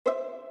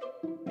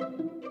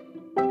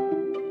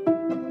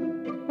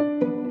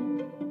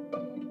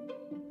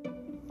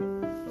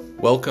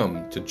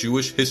Welcome to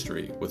Jewish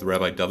History with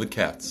Rabbi David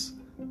Katz,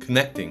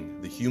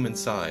 connecting the human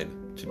side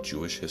to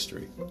Jewish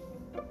history.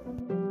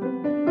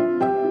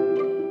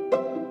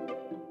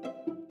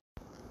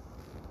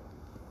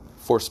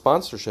 For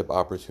sponsorship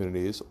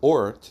opportunities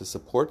or to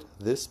support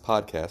this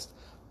podcast,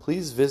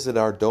 please visit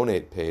our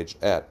donate page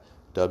at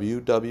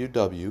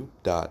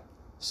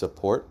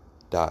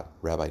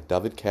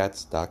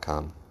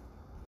www.support.rabbidavidkatz.com.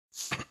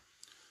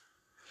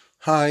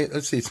 Hi,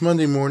 let's see, it's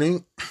Monday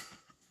morning,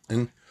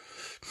 and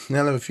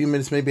now I have a few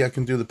minutes, maybe I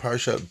can do the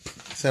Parsha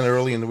sent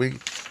early in the week.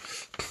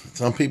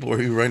 Some people are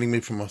writing me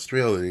from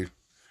Australia,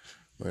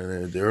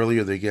 where the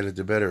earlier they get it,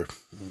 the better,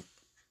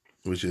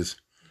 which is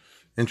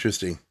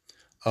interesting.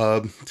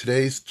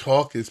 Today's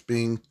talk is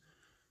being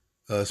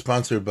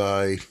sponsored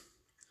by a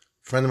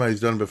friend of mine who's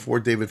done it before,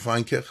 David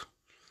Feinkich,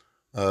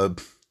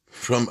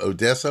 from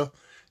Odessa,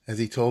 as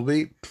he told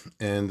me,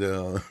 and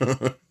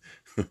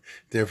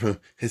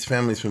his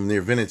family's from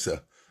near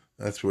Vinica.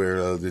 That's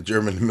where the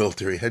German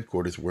military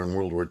headquarters were in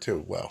World War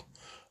II. Wow.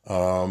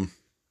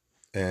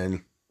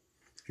 And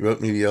he wrote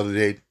me the other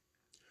day,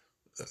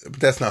 but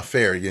that's not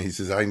fair. He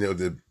says, I know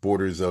the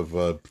borders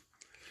of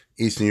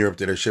Eastern Europe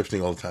that are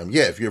shifting all the time.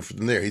 Yeah, if you're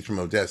from there, he's from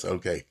Odessa.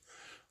 Okay.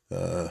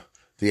 The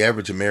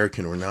average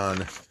American or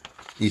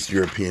non-East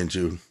European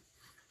Jew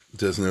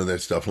doesn't know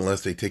that stuff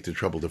unless they take the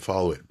trouble to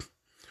follow it.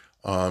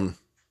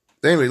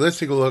 Anyway, let's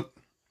take a look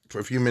for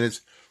a few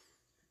minutes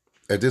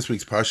at this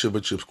week's Parsha,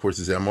 which of course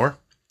is Emor.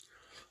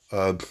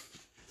 I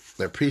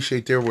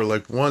appreciate we're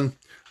like one.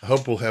 I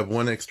hope we'll have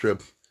one extra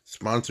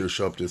sponsor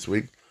show up this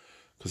week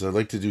because I'd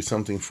like to do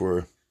something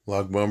for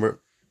Lag Bomer,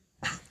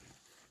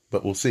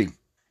 but we'll see.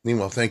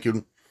 Meanwhile, thank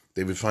you,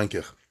 David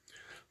Feinkich.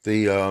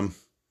 The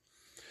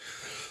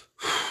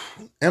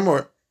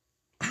Emor,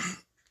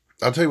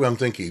 I'll tell you what I'm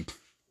thinking.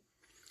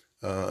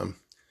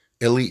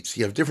 Elites.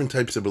 You have different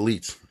types of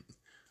elites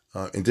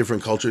in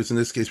different cultures. In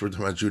this case, we're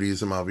talking about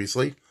Judaism,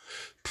 obviously,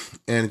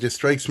 and it just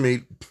strikes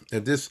me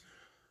that this.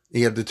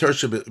 You have the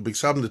Tersha,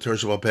 B'Ksabim, the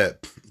Tersha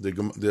V'Pet,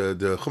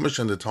 the Chumash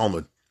and the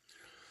Talmud.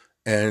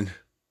 And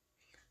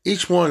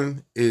each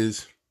one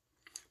is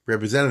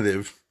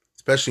representative,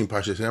 especially in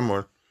Parshas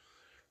Emor,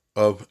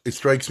 of, it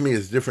strikes me,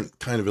 as a different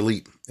kind of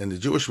elite. And the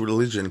Jewish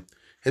religion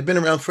had been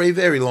around for a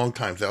very long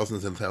time,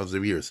 thousands and thousands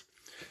of years.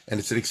 And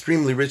it's an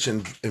extremely rich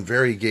and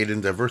variegated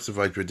and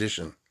diversified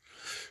tradition.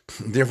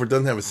 Therefore, it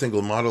doesn't have a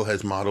single model,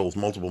 has models,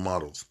 multiple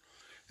models.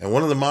 And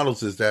one of the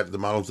models is the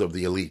models of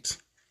the elites.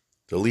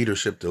 The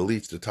leadership, the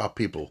elites, the top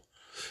people,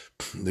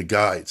 the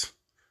guides.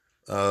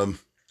 To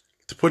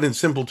put in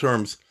simple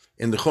terms,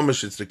 in the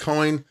Chumash, it's the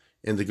Kohen,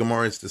 in the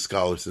Gemara, it's the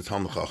scholars, the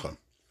Talmud Chacham.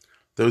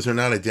 Those are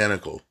not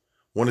identical.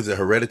 One is a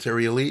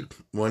hereditary elite,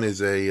 one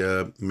is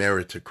a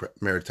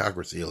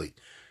meritocracy elite.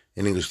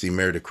 In English, the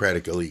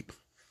meritocratic elite.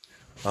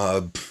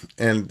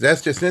 And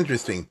that's just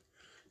interesting,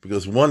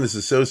 because one is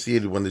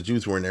associated when the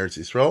Jews were in Eretz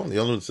Yisrael, and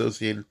the other is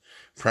associated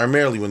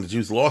primarily when the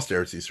Jews lost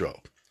Eretz Yisrael.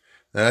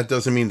 Now, that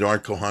doesn't mean there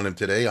aren't Kohanim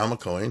today. I'm a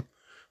Kohen.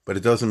 But it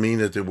doesn't mean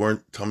that there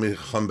weren't Talmidei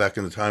Chacham back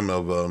in the time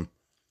of the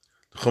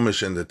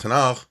Chumash and the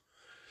Tanakh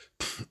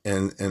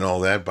and all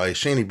that by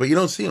Sheni. But you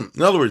don't see them.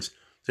 In other words,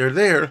 they're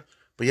there,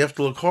 but you have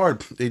to look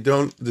hard.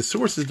 The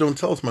sources don't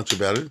tell us much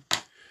about it,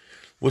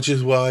 which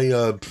is why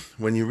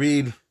when you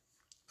read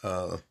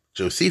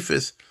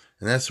Josephus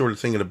and that sort of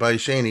thing in the Bay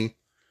Sheni,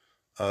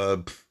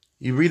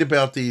 you read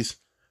about these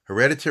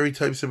hereditary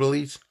types of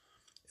elites.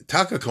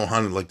 Taka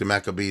Kohanim, like the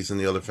Maccabees and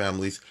the other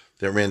families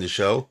that ran the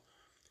show,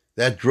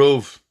 that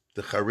drove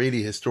the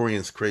Haredi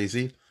historians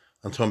crazy.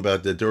 I'm talking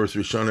about the Doris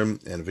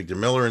Rishonim and Victor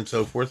Miller and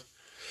so forth.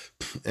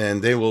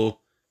 And they will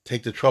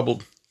take the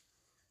trouble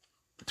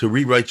to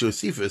rewrite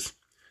Josephus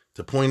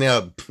to point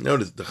out,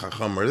 notice the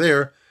Chacham are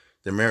there,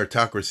 the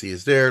meritocracy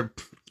is there.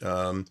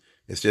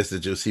 It's just that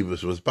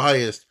Josephus was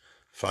biased,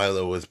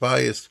 Philo was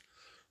biased.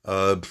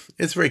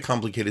 It's a very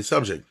complicated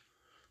subject.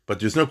 But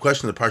there's no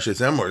question the Parsha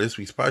Emor, this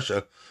week's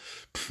Parsha,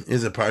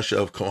 is a Parsha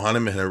of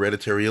Kohanim and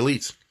hereditary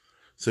elites.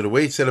 So the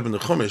way it's set up in the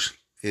Chumash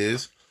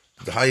is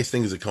the highest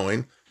thing is the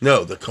Kohen.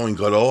 No, the Kohen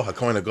Gadol,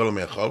 HaKohen HaGadol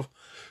Me'achav.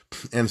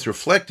 And it's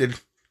reflected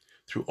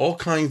through all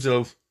kinds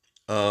of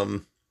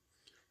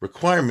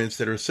requirements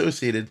that are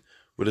associated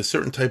with a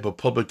certain type of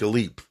public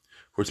elite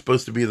who are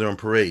supposed to be there on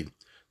parade.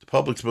 The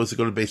public's supposed to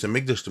go to Beis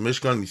HaMikdash, to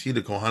Mishkan, you see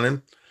the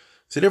Kohanim.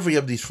 So therefore you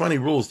have these funny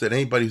rules that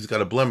anybody who's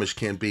got a blemish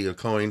can't be a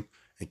Kohen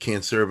and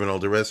can't serve and all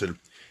the rest of it.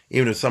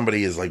 Even if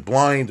somebody is like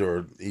blind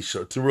or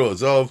Teruah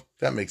Azov,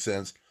 that makes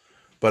sense.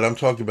 But I'm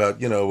talking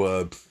about,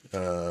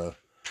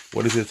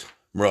 what is it?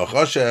 Merach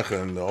Hashech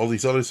and all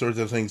these other sorts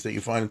of things that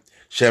you find.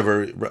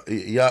 Shever,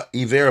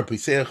 Ivera,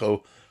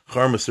 Pisecho,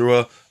 Char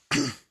Masura.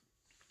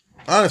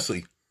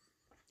 Honestly,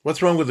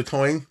 what's wrong with the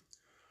Kohen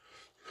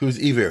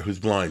who's Iver, who's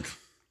blind?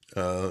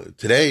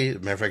 Today, as a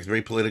matter of fact, it's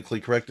very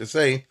politically correct to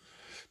say,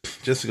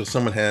 just because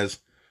someone has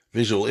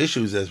visual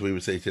issues, as we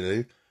would say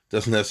today,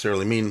 doesn't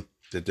necessarily mean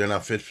that they're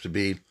not fit to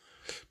be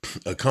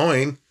a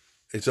Kohen.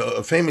 It's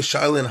a famous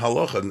Shaila in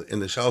Halacha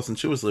in the Shalos and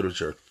Chuvas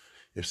literature.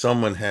 if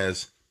someone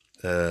has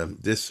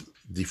this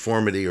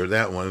deformity or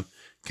that one,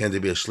 can they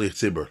be a shlich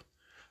tzibur?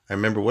 I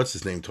remember what's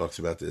his name talks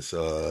about this.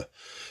 Ettlinger.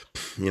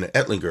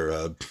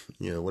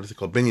 What is it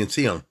called? Binyan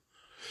Sion,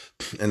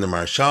 and the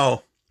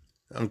Marshal.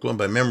 I'm going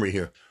by memory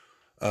here.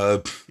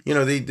 They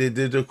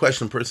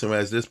question a person who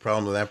has this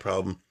problem or that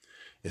problem.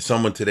 If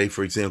someone today,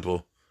 for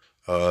example,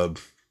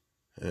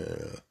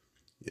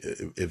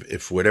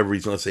 if for whatever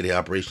reason, let's say the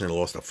operation had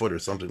lost a foot or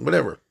something,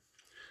 whatever,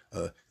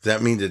 does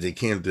that mean that they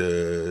can't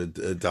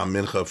dam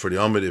mincha for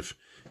the Amid if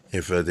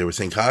they were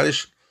saying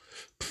Kaddish?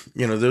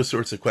 Those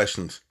sorts of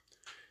questions.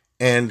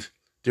 And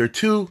there are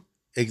two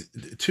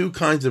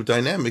kinds of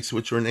dynamics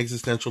which are in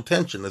existential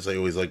tension, as I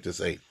always like to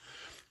say.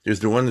 There's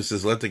the one that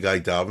says, let the guy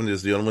daven.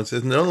 There's the other one that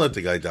says, no, don't let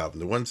the guy daven.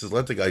 The one that says,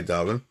 let the guy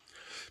daven.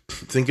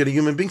 Think of the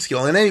human being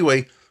scale. And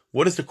anyway,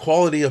 what does the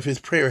quality of his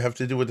prayer have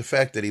to do with the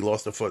fact that he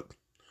lost a foot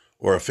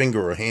or a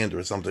finger or a hand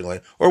or something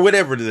like that, or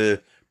whatever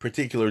the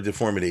particular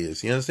deformity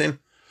is? You understand?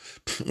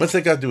 What's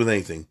that got to do with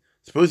anything?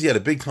 Suppose he had a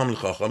big Talmid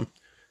Chacham,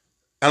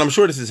 and I'm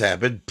sure this has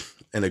happened,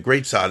 and a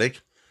great tzaddik,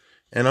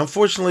 and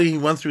unfortunately he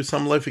went through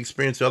some life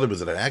experience. The other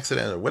was an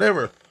accident or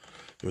whatever.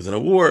 He was in a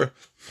war,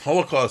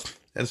 Holocaust.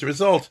 As a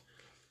result,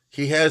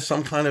 he has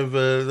some kind of,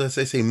 let's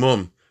say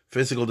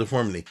physical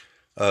deformity.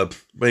 But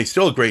he's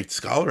still a great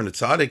scholar and a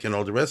tzaddik and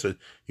all the rest of it.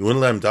 You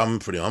wouldn't let him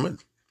daven for the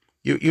Amid?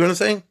 You know what I'm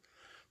saying?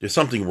 There's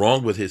something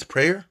wrong with his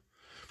prayer.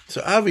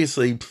 So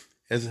obviously,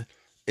 when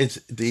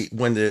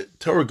the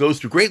Torah goes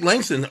through great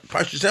lengths in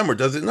Parshas Emor,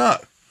 does it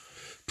not?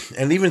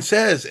 And even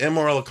says,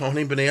 Emor al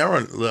Kohanim b'nei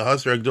Aaron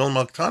lehasar agdol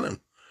malktanim.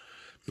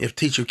 You have to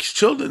teach your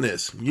children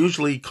this.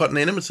 Usually,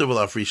 Kotnei Mitzvah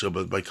Afrisha,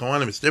 but by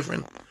Kohanim it's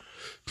different.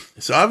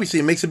 So obviously,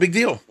 it makes a big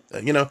deal.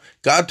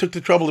 God took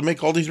the trouble to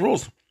make all these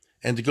rules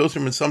and to go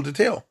through them in some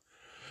detail.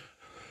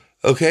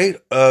 Okay,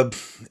 and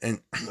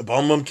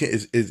Balmum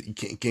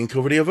can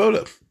cover the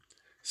avoda.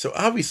 So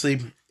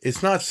obviously,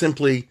 it's not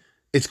simply,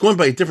 it's going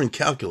by a different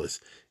calculus.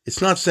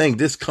 It's not saying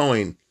this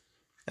coin,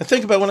 and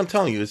think about what I'm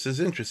telling you, this is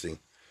interesting.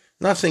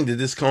 I'm not saying that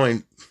this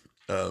coin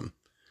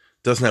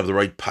doesn't have the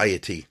right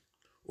piety,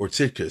 or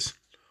tzidkus,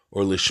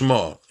 or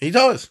lishma. He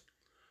does.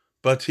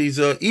 But he's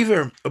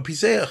iver, a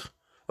piseach,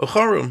 a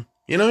charum,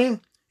 you know what I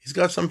mean? He's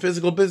got some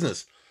physical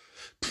business.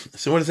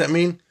 So what does that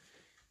mean?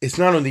 It's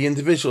not on the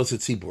individual, it's a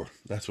tzibur.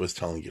 That's what it's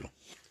telling you.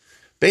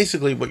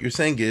 Basically, what you're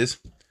saying is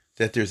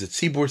that there's a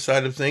tzibur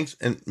side of things,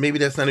 and maybe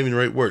that's not even the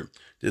right word.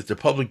 There's the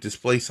public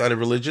display side of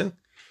religion,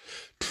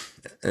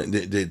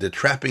 the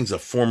trappings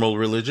of formal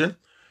religion,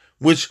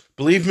 which,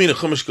 believe me, the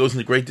Chumash goes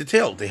into great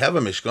detail. They have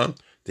a Mishkan,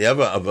 they have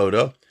a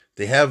Avoda,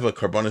 they have a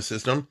Karbana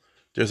system.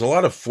 There's a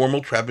lot of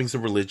formal trappings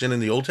of religion in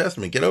the Old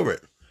Testament. Get over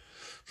it.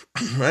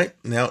 Right?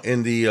 Now,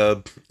 in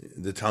the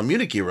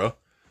Talmudic era,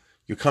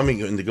 you're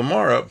coming in the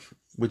Gemara,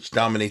 which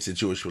dominates the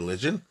Jewish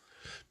religion.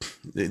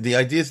 The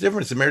idea is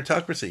different. It's a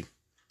meritocracy.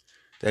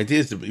 The idea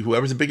is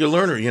whoever's a bigger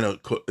learner,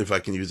 if I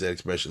can use that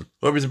expression,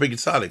 whoever's a bigger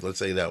tzaddik, let's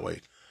say it that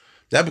way,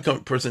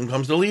 that person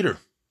becomes the leader,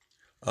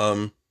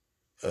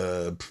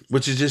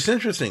 which is just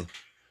interesting.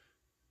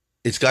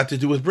 It's got to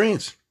do with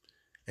brains.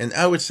 And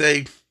I would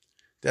say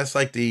that's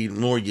like the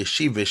more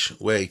yeshivish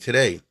way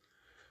today.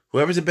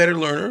 Whoever's a better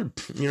learner,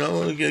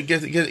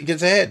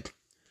 gets ahead.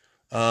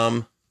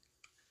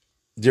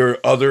 There are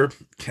other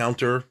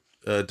counter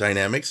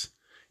dynamics.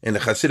 In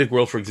the Hasidic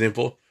world, for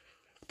example,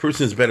 a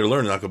person is a better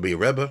learner, not going to be a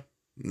Rebbe.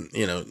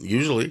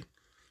 Usually.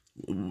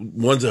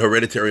 One's a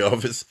hereditary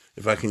office,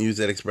 if I can use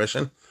that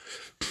expression.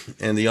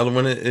 And the other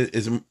one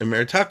is a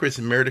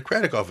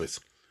meritocratic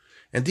office.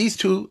 And these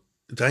two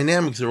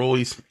dynamics are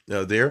always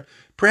there.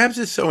 Perhaps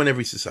it's so in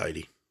every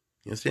society.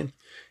 You understand?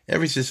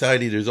 Every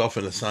society, there's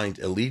often assigned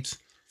elites,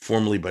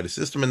 formally by the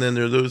system, and then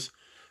there are those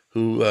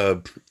who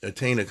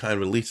attain a kind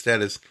of elite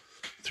status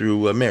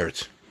through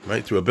merit,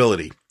 right? Through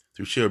ability,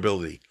 through sheer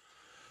ability.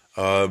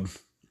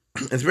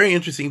 It's very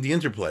interesting, the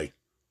interplay.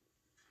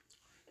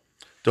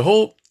 The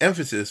whole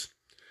emphasis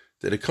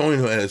that a Kohen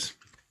who has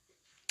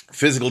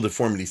physical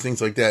deformities,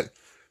 things like that,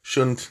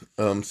 shouldn't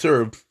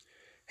serve,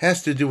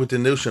 has to do with the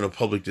notion of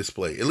public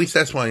display. At least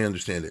that's why I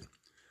understand it.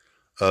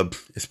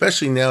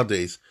 Especially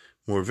nowadays,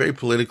 we're very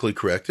politically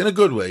correct, in a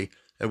good way,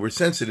 and we're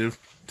sensitive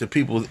to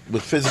people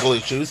with physical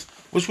issues,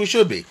 which we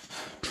should be.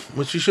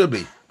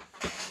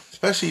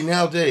 Especially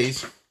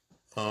nowadays.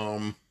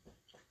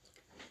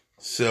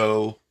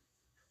 So,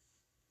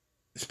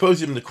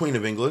 suppose I'm the Queen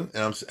of England,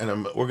 and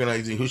I'm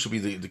organizing who should be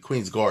the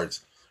Queen's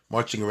guards,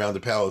 marching around the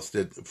palace,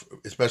 that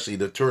especially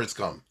the tourists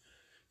come.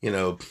 When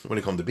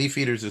they come, the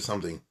beefeaters or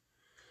something.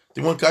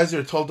 They want guys that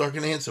are tall, dark,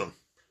 and handsome.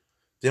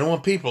 They don't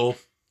want people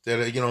that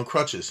are, on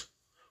crutches.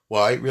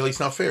 Why? Really, it's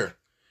not fair.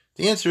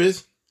 The answer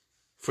is,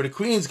 for the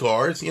Queen's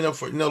guards, in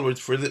other words,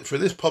 for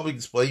this public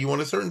display, you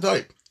want a certain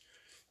type.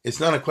 It's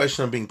not a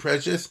question of being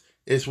prejudiced.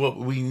 It's what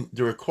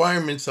the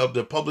requirements of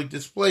the public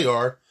display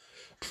are,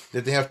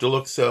 that they have to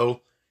look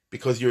so,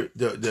 because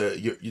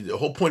the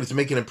whole point is to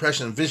make an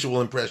impression, a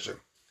visual impression.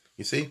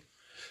 You see?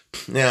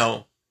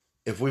 Now,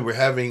 if we were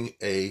having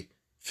a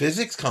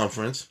physics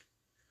conference,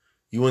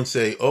 you wouldn't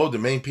say, the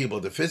main people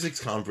at the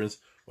physics conference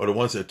are the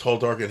ones that are tall,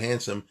 dark, and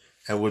handsome,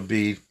 and would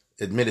be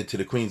admitted to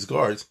the Queen's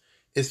Guards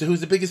is to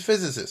who's the biggest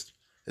physicist,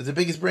 has the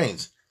biggest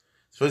brains.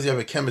 Suppose you have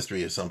a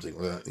chemistry or something,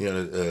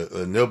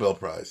 a Nobel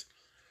Prize.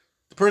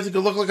 The person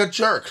could look like a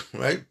jerk,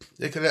 right?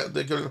 They could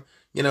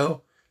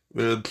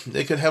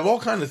have all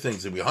kinds of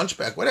things. They'd be a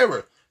hunchback,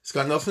 whatever. It's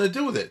got nothing to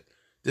do with it.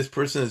 This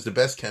person is the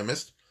best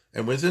chemist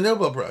and wins the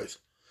Nobel Prize.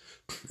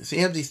 So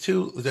you have these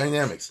two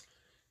dynamics.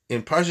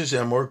 In Parshas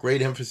Emor,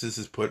 great emphasis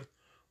is put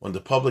on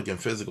the public and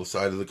physical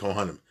side of the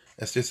Kohanim.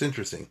 That's just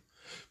interesting.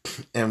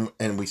 And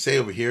we say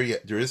over here,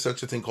 there is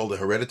such a thing called a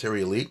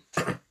hereditary elite.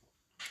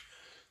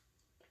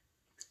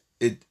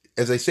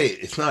 As I say,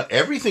 it's not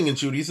everything in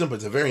Judaism, but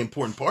it's a very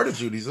important part of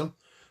Judaism,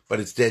 but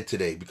it's dead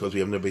today because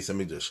we have no Beis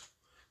HaMikdash.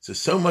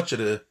 So much of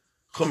the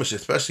Chumash,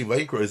 especially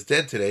Vayikra, is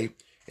dead today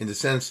in the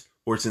sense,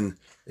 or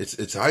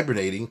it's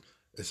hibernating,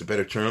 it's a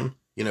better term,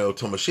 till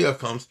Mashiach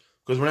comes,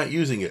 because we're not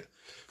using it.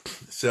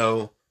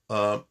 So,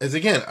 as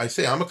again, I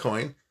say I'm a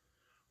Kohen,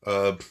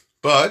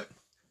 but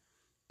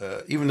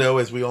even though,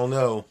 as we all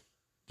know,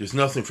 there's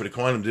nothing for the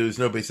Kohanim to do, there's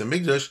no Beis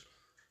HaMikdash,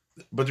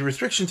 but the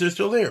restrictions are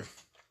still there.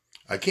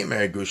 I can't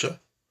marry Grusha.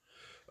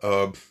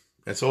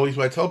 That's always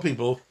what I tell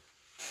people.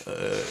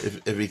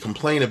 If you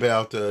complain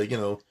about,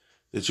 the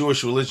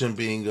Jewish religion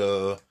being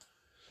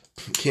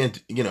can't,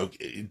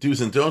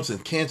 do's and don'ts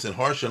and can'ts and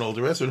harsh and all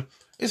the rest of it,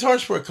 it's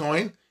harsh for a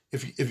Kohen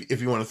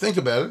if you want to think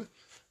about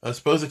it.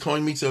 Suppose a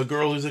Kohen meets a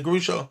girl who's a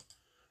Grusha,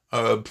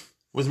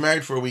 was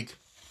married for a week.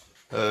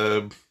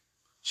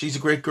 She's a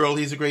great girl,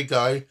 he's a great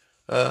guy.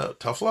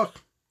 Tough luck.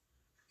 You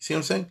see what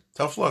I'm saying?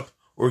 Tough luck.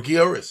 Or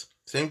Gioris,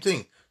 same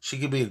thing. She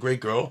could be a great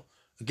girl.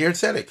 A Ger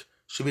Tzedek.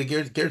 She'll be a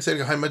Ger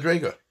Tzedek, High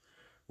Madrega.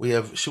 We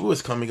have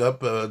Shavuos coming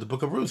up, the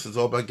book of Ruth. It's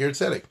all about Ger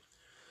Tzedek.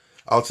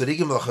 Al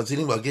Tzedikim, Al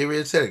Chazidim, Al Ger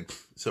Tzedek.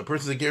 So a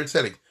person's a Ger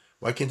Tzedek.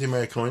 Why can't they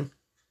marry a Kohen?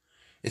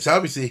 It's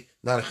obviously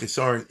not a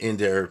chisaron in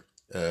their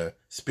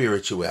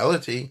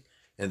spirituality.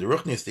 And the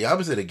Ruchnius, the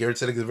opposite. A Ger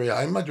Tzedek is a very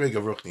high Madrega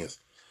of Ruchnius.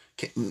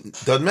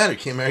 Doesn't matter.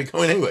 Can't marry a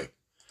Kohen anyway.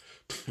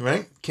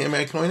 Right? Can't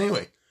marry a Kohen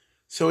anyway.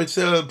 So it's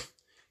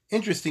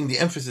interesting, the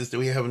emphasis that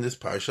we have in this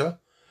parsha.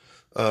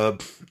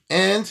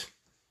 And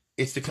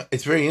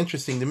it's very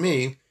interesting to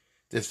me.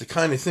 That's the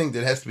kind of thing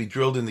that has to be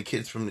drilled in the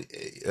kids from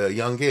a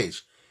young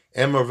age.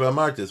 Emor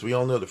v'amartis, we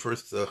all know the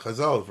first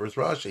Chazal, the first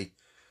Rashi,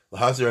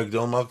 l'hazir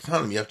agdol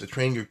malkatanim. You have to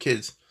train your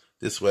kids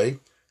this way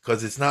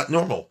because it's not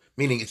normal.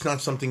 Meaning, it's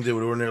not something they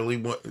would ordinarily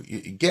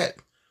get.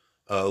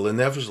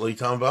 L'nefesh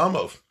l'tam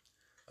v'amov.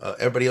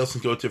 Everybody else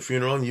can go to a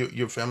funeral, and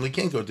your family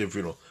can't go to a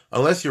funeral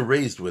unless you're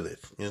raised with it.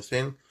 You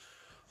understand?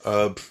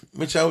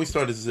 Which I always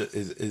thought is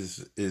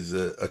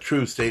a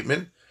true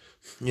statement.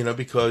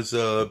 Because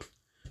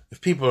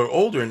if people are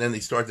older and then they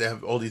start to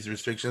have all these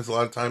restrictions, a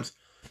lot of times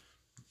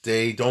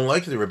they don't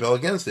like it, they rebel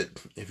against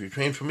it. If you're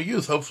trained from a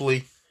youth,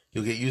 hopefully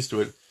you'll get used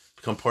to it,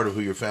 become part of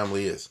who your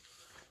family is.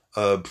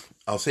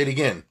 I'll say it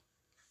again.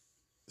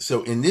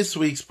 So in this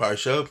week's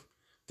Parsha,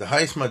 the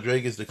highest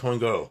madrega is the Kohen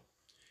Gadol.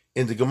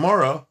 In the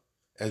Gemara,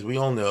 as we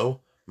all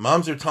know,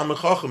 Mamzer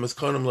Talmid Chacham is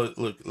Kohen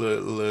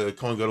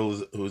Gadol,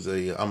 who's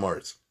a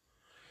Amaritz.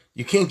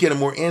 You can't get a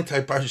more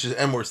anti-Parshas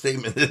Emor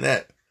statement than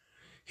that.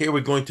 Here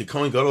we're going to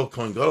Kohen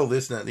Gadol,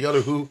 this, and that, and the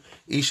other, who,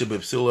 Isha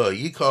B'Psula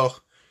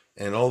Yikoch,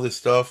 and all this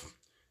stuff,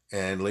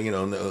 and,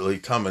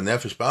 Tama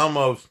Nefesh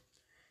Ba'almov.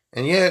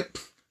 And yet,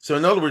 so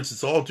in other words,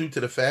 it's all due to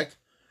the fact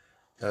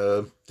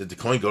that the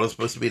Kohen Gadol is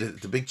supposed to be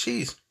the big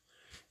cheese.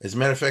 As a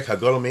matter of fact,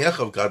 Hagadol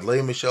Me'echav,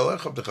 Gadlei Mishal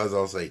Echav, the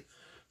Chazal say,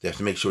 they have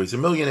to make sure he's a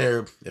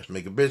millionaire, they have to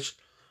make a bitch,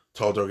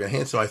 tall, dark, and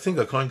handsome. I think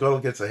a Kohen Gadol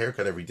gets a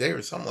haircut every day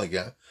or something like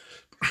that.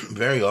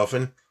 Very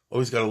often,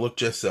 always got to look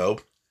just so.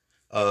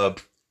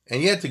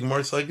 And yet, the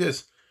Gemara is like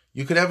this.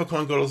 You could have a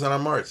Kohen Gadol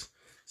on Mars.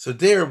 So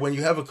there, when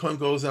you have a Kohen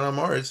Gadol on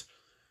Mars,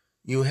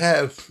 you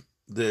have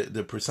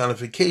the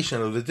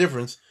personification of the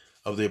difference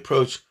of the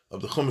approach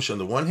of the Chumash on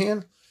the one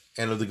hand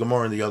and of the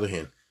Gemara on the other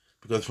hand.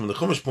 Because from the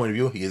Chumash point of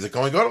view, he is a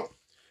Kohen Gadol.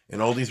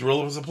 And all these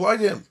rules apply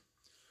to him.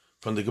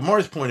 From the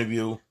Gemara's point of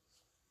view,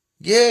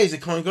 yeah, he's a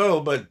Kohen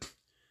Gadol, but,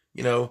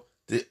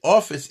 the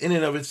office in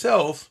and of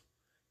itself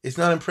is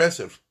not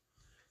impressive.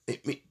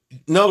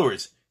 In other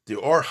words,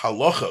 there are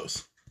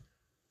halachos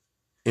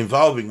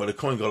involving what a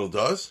Kohen Gadol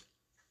does,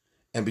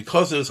 and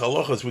because of those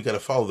halachos, we got to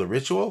follow the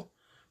ritual.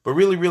 But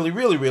really,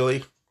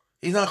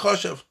 he's not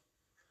chashav.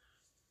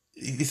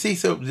 You see,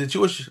 so the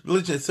Jewish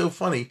religion is so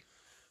funny.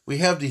 We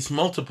have these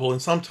multiple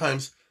and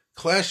sometimes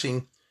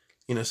clashing,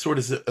 sort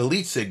of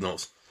elite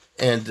signals.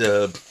 And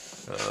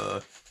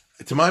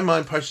to my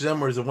mind, Parshas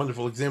Emor is a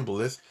wonderful example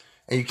of this.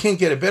 And you can't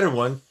get a better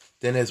one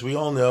than, as we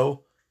all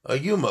know,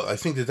 Yuma. I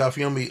think the Daf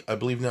Yomi, I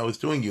believe now, is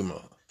doing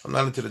Yuma. I'm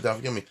not into the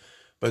Daf Yomi,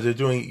 but they're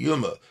doing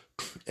Yuma.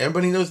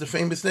 Everybody knows the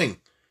famous thing.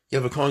 You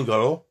have a Kohen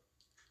Gadol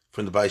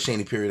from the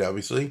Baisheni period,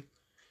 obviously,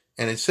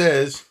 and it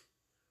says,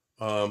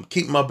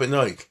 keep him up at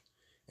night.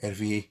 And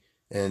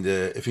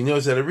if he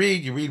knows how to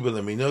read, you read with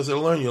him. If he knows how to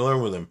learn, you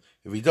learn with him.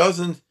 If he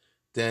doesn't,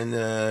 then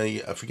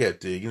I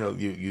forget.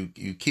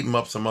 You keep him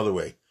up some other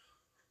way.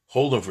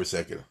 Hold him for a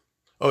second.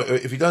 Oh,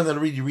 if he doesn't know how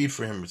to read, you read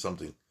for him or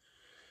something.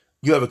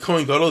 You have a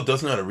Kohen Gadol who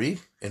doesn't know how to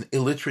read, an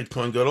illiterate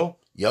Kohen Gadol.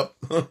 Yep,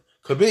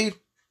 Could be.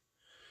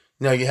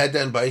 Now, you had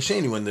that in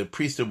Bayesheni when the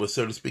priesthood was,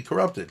 so to speak,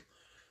 corrupted.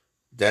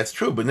 That's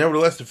true. But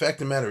nevertheless, the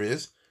fact of the matter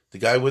is, the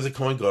guy was a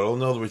Kohen Gadol.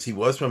 In other words, he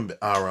was from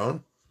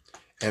Aaron.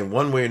 And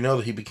one way or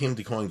another, he became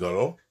the Kohen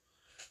Gadol.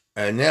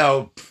 And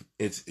now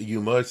it's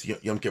Yuma, it's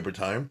Yom Kippur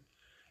time.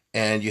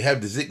 And you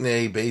have the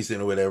Ziknei, Beis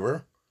Din, or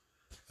whatever.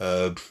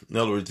 In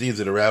other words,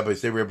 these are the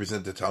rabbis. They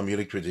represent the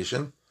Talmudic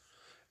tradition.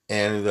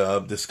 And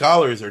the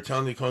scholars are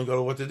telling the Kohen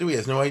Gadol what to do. He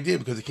has no idea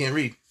because he can't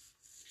read.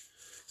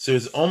 So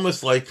it's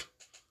almost like,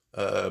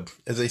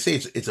 as I say,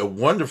 it's a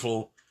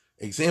wonderful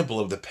example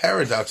of the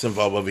paradox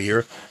involved over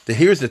here. That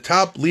here's the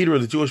top leader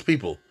of the Jewish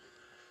people.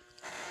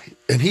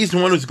 And he's the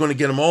one who's going to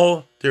get them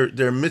all their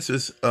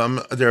mitzvahs,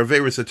 their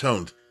averos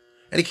atoned.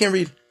 And he can't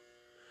read.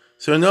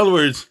 So in other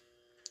words,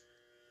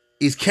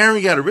 he's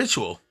carrying out a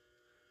ritual.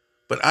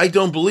 But I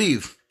don't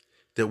believe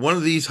that one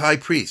of these high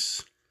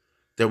priests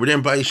that were there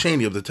in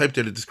Bayesheni, of the type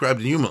that are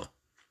described in Yuma,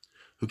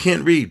 who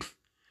can't read,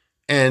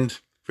 and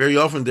very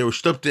often they were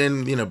stooped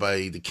in,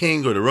 by the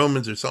king or the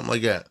Romans or something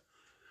like that.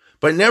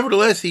 But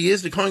nevertheless, he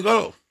is the Kohen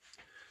Gadol.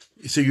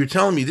 So you're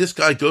telling me this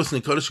guy goes in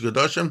the Kodesh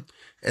HaKodashim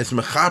as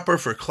mechaper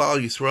for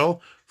Klal Yisrael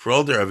for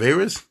all their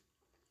averos?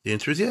 The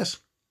answer is yes.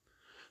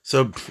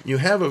 So you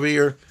have over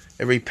here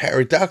a very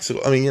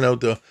paradoxical,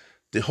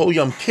 the whole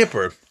Yom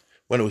Kippur,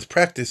 when it was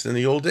practiced in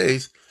the old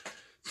days,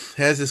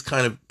 has this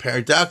kind of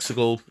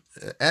paradoxical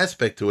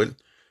aspect to it,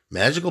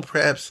 magical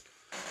perhaps,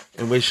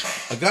 in which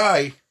a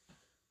guy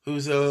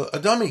who's a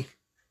dummy,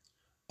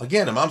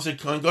 again, a Mamzer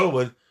Kohen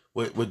Gadol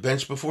would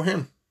bench before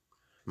him.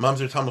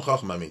 Mamzer Talmid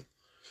Chacham,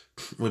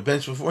 would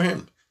bench before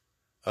him,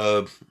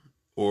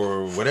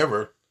 or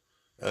whatever.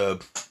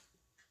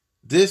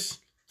 This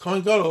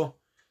Kohen Gadol,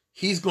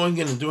 he's going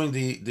in and doing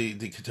the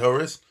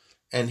Ketores,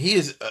 and he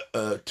is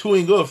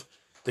tuing off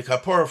the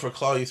Kapara for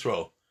Klal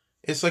Yisrael.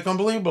 It's like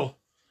unbelievable.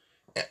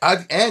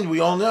 And we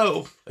all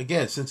know,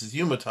 again, since it's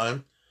Yuma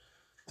time,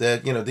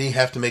 that, they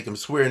have to make him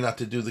swear not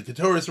to do the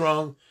Ketores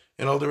wrong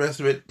and all the rest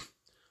of it.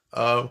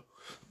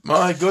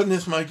 My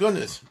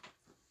goodness.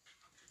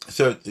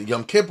 So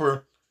Yom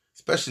Kippur,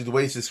 especially the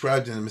way it's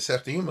described in the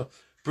Masechta Yuma,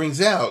 brings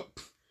out,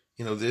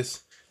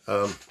 this,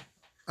 I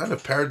don't know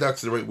if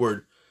paradox is the right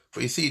word,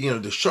 but you see,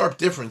 the sharp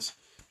difference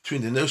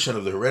between the notion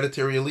of the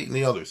hereditary elite and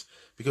the others.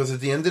 Because at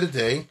the end of the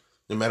day,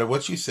 no matter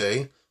what you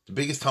say, the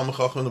biggest Talmid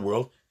Chacham in the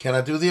world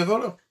cannot do the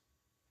avodah.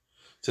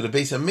 So the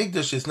Beis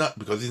Hamikdash is not,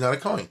 because he's not a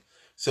Kohen.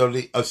 So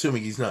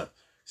assuming he's not.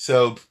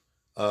 So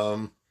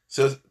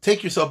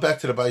take yourself back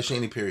to the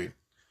Bayesheni period,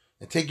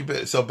 and take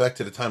yourself back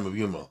to the time of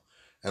Yuma.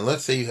 And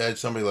let's say you had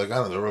somebody like, I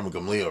don't know, Rambam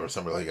Gamliel or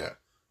somebody like that,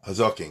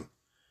 Hazaking.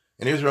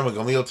 And here's Rambam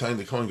Gamliel telling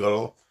the Kohen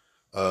Gadol,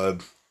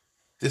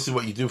 this is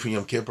what you do for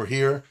Yom Kippur,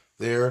 here,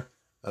 there.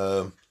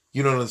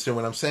 You don't understand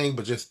what I'm saying,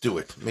 but just do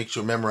it. Make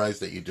sure, memorize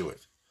that you do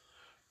it.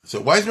 So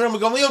why is Rambam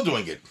Gamliel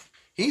doing it?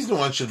 He's the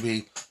one who should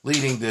be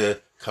leading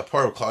the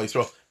Kapar of Klal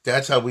Yisrael.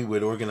 That's how we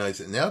would organize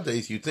it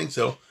nowadays. You'd think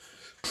so.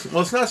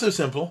 Well, it's not so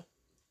simple.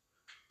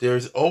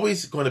 There's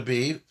always going to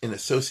be, in a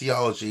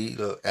sociology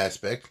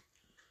aspect,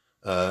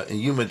 in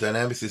human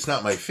dynamics, it's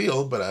not my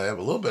field, but I have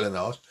a little bit of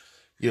knowledge.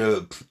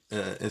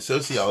 In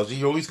sociology,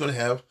 you're always going to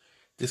have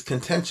this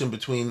contention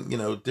between,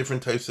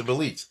 different types of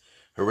elites.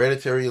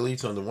 Hereditary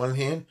elites on the one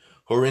hand,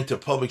 who are into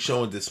public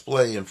show and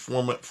display and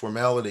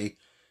formality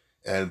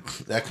and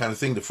that kind of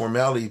thing. The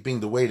formality being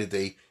the way that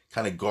they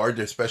kind of guard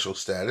their special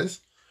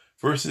status,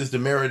 versus the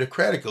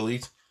meritocratic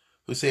elites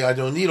who say, I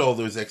don't need all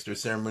those extra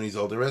ceremonies,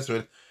 all the rest of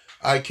it.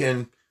 I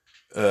can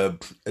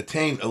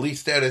attain elite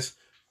status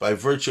by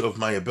virtue of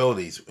my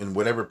abilities in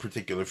whatever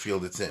particular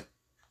field it's in.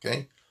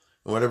 Okay?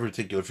 In whatever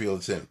particular field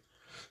it's in.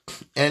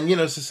 And,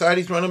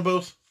 society's running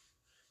both.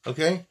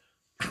 Okay?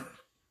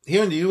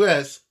 Here in the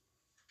U.S.,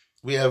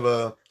 we have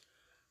a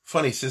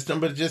funny system,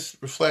 but it just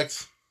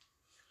reflects,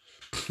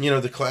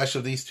 the clash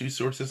of these two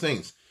sorts of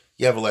things.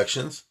 You have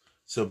elections.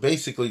 So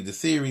basically, the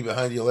theory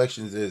behind the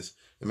elections is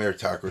a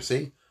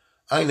meritocracy.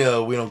 I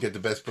know we don't get the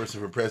best person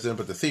for president,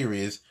 but the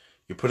theory is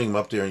you're putting him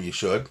up there and you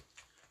should.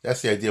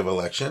 That's the idea of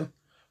election.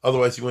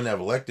 Otherwise, you wouldn't have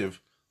elective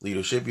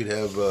leadership. You'd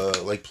have,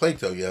 like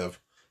Plato, you have,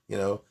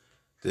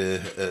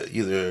 the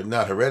either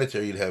not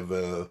hereditary, you'd have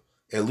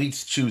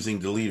elites choosing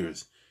the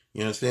leaders.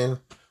 You understand?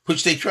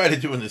 Which they try to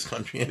do in this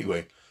country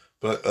anyway.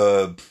 But,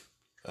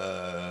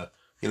 to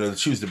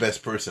choose the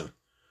best person.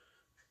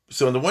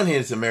 So on the one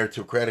hand, it's a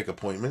meritocratic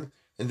appointment.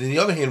 And then the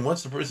other hand,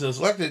 once the person is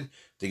elected,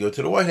 they go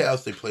to the White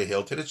House, they play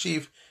Hail to the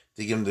Chief,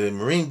 they give them the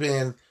Marine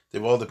Band, they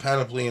have all the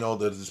panoply and all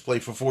the display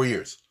for 4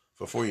 years.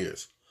 For 4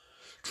 years.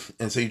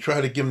 And so you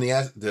try to give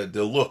them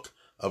the look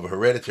of a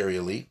hereditary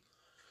elite.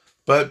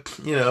 But,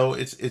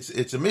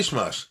 it's a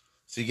mishmash.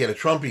 So you get a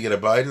Trump, you get a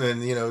Biden,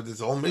 and,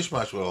 there's a whole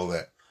mishmash with all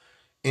that.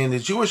 In the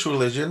Jewish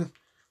religion,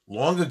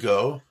 long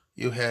ago,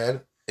 you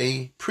had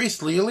a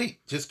priestly elite.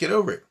 Just get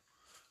over it.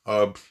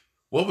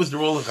 What was the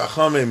role of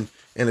Chachamim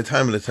in the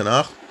time of the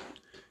Tanakh?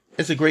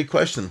 It's a great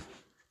question.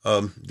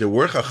 There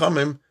were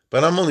Chachamim,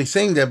 but I'm only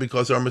saying that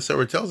because our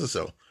Masorah tells us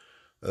so.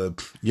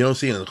 You don't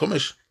see it in the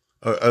Chumash.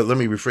 Let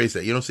me rephrase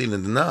that. You don't see it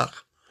in the Tanakh.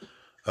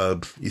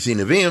 You see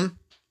Nevi'im.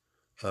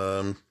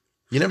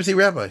 You never see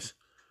rabbis.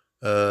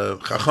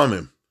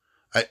 Chachamim.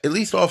 At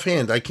least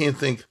offhand, I can't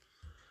think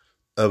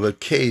of a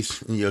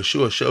case in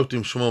Yeshua,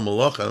 Shotim, Shmuel,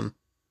 Malachim,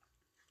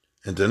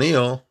 and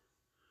Daniel.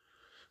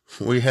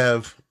 We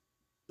have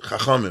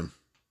Chachamim.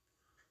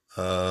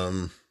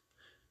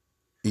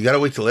 You got to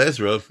wait till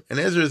Ezra, and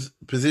Ezra's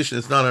position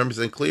is not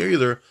 100% clear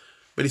either,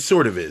 but he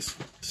sort of is,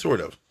 sort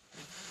of.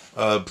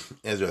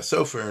 Ezra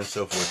Sofer and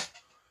so forth.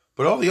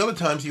 But all the other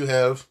times you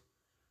have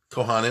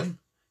Kohanim,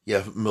 you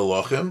have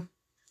Melachim,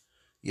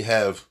 you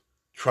have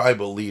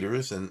tribal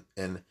leaders and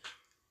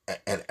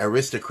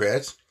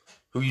aristocrats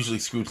who usually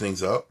screw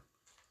things up.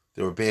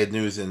 There were bad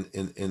news in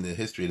the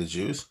history of the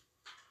Jews.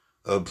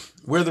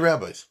 Where are the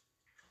rabbis?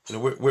 You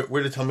know,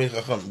 where the Talmid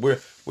Chacham?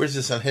 Where's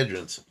the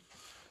Sanhedrins?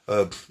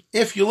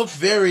 If you look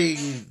very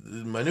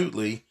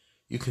minutely,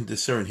 you can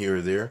discern here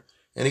or there.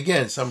 And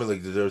again, somebody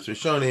like the Doros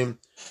Rishonim,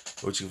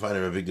 which you can find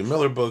in Avigdor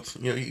Miller books,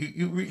 you know,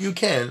 you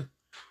can.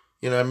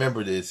 You know, I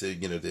remember this.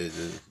 You know,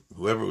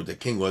 whoever the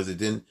king was,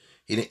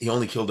 he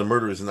only killed the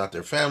murderers and not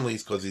their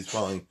families because he's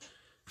following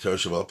Torah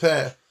Sheba'al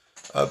Peh.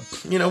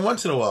 You know,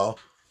 once in a while,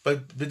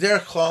 but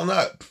B'derech Klal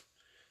not.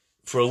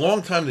 For a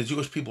long time, the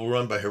Jewish people were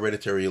run by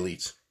hereditary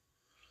elites,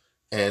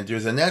 and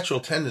there's a natural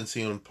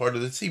tendency on part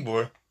of the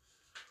Tzibor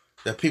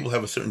that people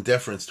have a certain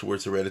deference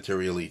towards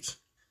hereditary elites.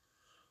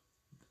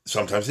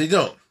 Sometimes they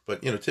don't,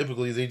 but you know,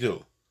 typically they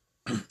do.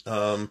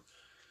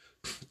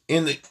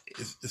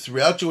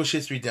 Throughout Jewish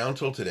history down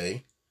till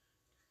today,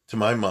 to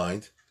my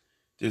mind,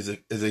 there's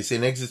as they say,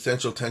 an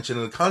existential tension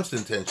and a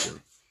constant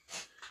tension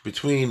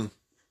between,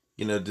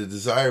 you know, the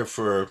desire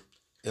for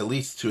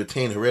elites to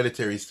attain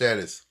hereditary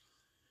status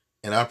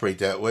and operate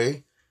that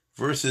way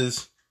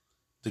versus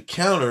the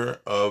counter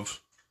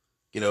of,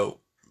 you know,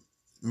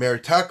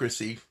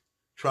 meritocracy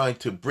trying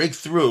to break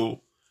through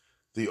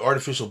the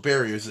artificial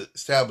barriers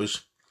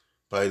established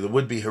by the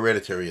would-be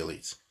hereditary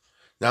elites.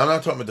 Now, I'm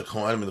not talking about the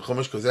Kohanim and the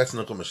Chumash, because that's in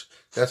the Chumash.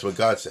 That's what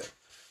God said.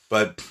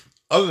 But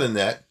other than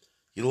that,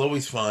 you'll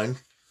always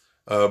find,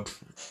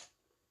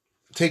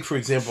 take, for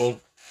example,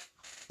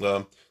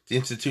 the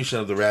institution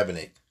of the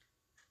rabbinate,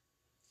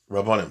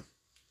 Rabbanim.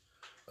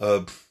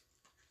 I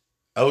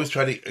always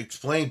try to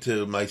explain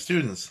to my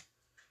students,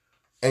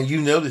 and you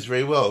know this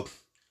very well,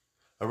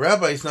 a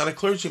rabbi is not a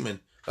clergyman.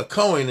 A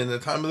Kohen in the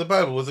time of the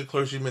Bible was a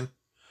clergyman.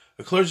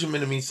 A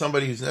clergyman means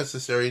somebody who's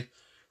necessary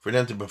for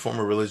them to perform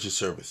a religious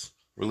service,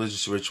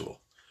 religious ritual.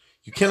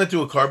 You cannot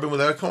do a carbon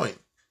without a Kohen,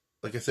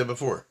 like I said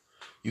before.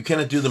 You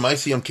cannot do the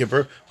Ma'aseh Yom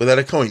Kippur without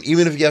a Kohen,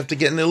 even if you have to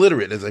get an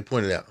illiterate, as I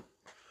pointed out.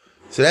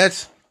 So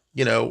that's,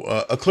 you know,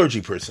 a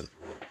clergy person,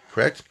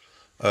 correct?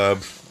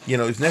 You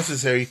know, it's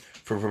necessary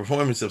for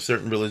performance of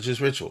certain religious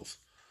rituals.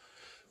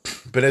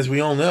 But as we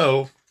all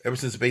know, ever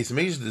since the Beis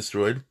Hamikdash is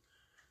destroyed,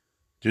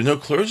 there's no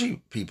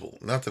clergy people,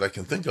 not that I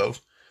can think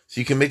of. So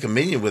you can make a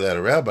minyan without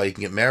a rabbi. You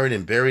can get married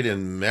and buried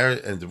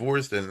and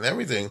divorced and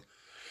everything.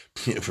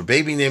 For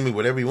baby naming,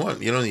 whatever you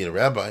want. You don't need a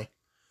rabbi.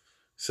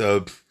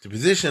 So the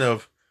position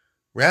of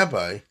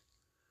rabbi,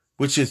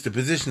 which is the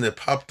position that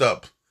popped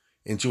up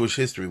in Jewish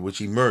history, which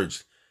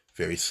emerged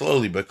very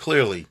slowly but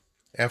clearly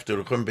after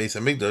the Churban Beis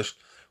Hamikdash,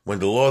 when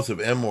the laws of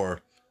Emor,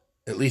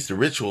 at least the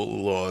ritual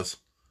laws,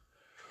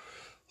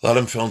 a lot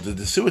of them fell into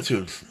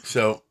desuetude.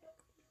 So,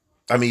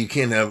 I mean, you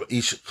can't have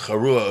Ish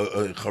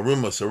Charuma,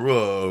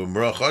 Sarua,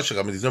 Merach Hashak.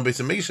 I mean, there's no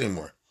Beis Hamikdash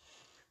anymore.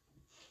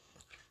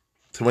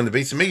 So when the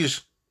Beis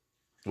Hamikdash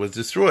was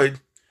destroyed,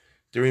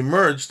 there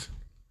emerged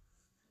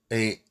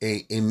a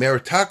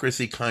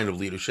meritocracy kind of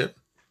leadership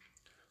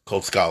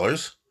called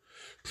scholars,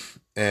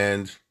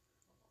 and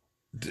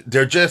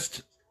they're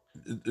just,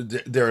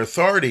 their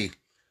authority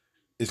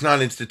is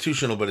not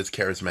institutional, but it's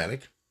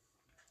charismatic.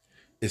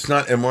 It's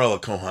not immoral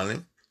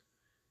Kohanim.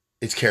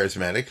 It's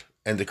charismatic.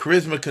 And the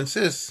charisma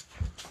consists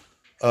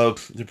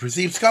of the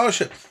perceived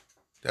scholarship.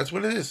 That's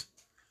what it is.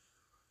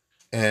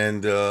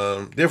 And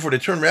therefore, the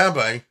term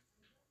rabbi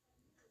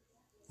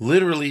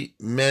literally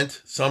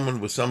meant someone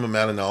with some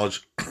amount of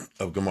knowledge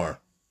of Gemara,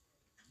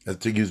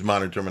 to use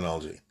modern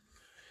terminology.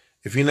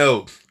 If you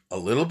know a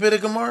little bit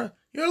of Gemara,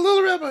 you're a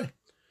little rabbi.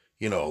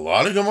 You know a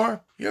lot of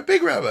Gemara, you're a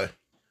big rabbi.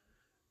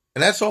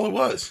 And that's all it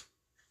was.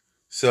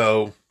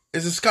 So,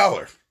 it's a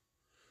scholar.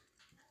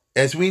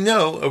 As we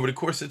know, over the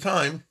course of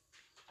time,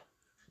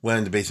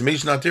 when the Beis Hamikdash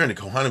is not there and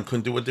the Kohanim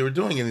couldn't do what they were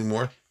doing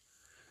anymore,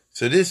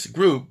 so this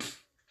group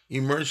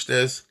emerged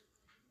as,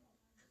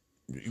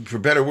 for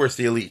better or worse,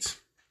 the elites.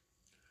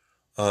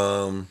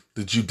 The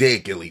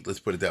Judaic elite, let's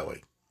put it that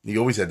way. You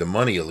always had the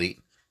money elite,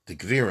 the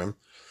Gvirim,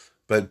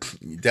 but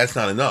that's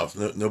not enough.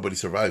 Nobody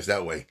survives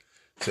that way.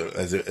 So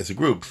as a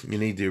group, you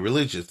need the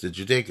religious, the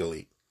Judaic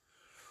elite.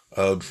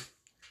 Over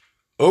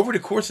the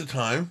course of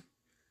time,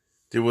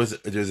 there's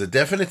a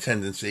definite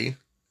tendency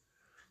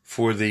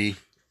for the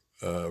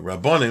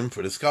Rabbanim,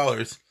 for the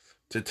scholars,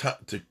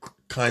 to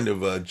kind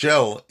of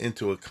gel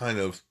into a kind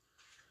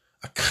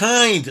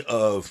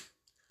of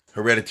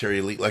hereditary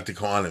elite like the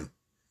Kohanim,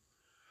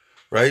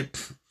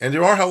 right? And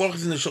there are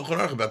halachas in the Shulchan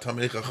Aruch about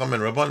Talmidei Chacham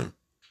and Rabbanim.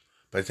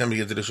 By the time you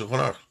get to the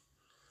Shulchan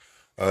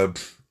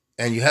Aruch,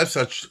 and you have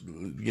such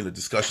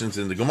discussions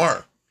in the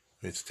Gemara.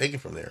 It's taken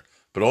from there.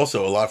 but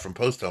also a lot from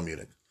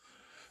post-Talmudic.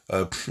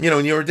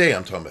 In your day,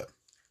 I'm talking about.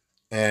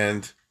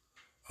 And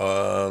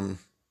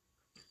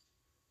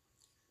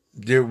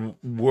there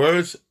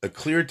was a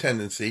clear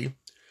tendency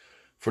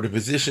for the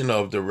position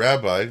of the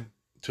rabbi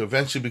to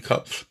eventually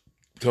become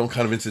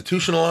kind of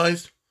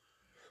institutionalized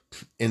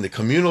in the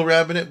communal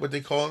rabbinate, what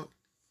they call it,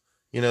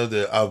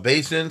 the Av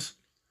Beis Dins.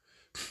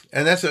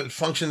 And that's a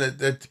function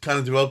that kind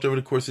of developed over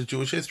the course of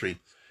Jewish history.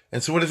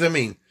 And so what does that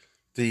mean?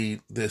 The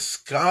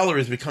scholar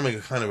is becoming a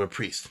kind of a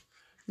priest.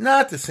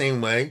 Not the same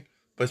way,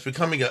 but it's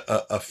becoming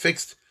a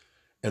fixed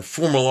and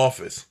formal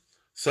office.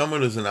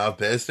 Someone who's an Av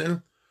Beis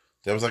Din,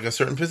 that was like a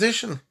certain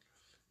position.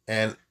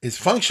 And his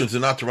functions are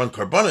not to run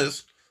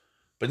karbanas,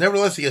 but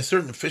nevertheless he has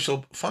certain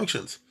official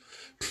functions.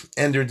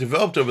 And they're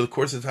developed over the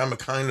course of time a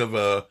kind of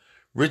a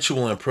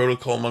ritual and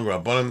protocol among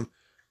Rabbanim.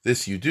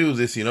 This you do,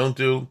 this you don't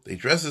do. They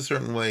dress a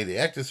certain way, they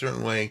act a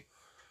certain way,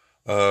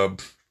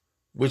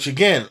 which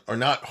again are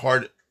not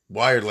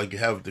hardwired like you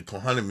have the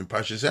Kohanim in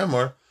Parshas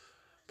Emor,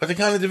 but they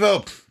kind of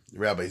develop. The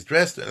rabbis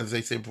dressed, as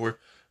I say before,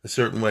 a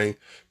certain way,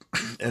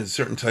 and a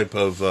certain type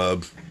of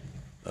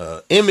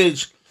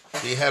image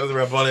they had of the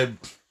Rabbanim.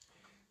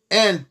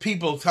 And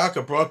people,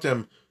 Taka brought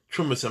them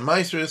Trumas and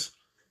Meisers,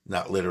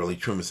 not literally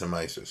Trumas and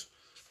Meisers,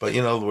 but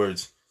in other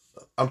words,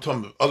 I'm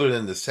talking other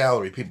than the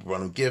salary, people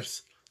brought them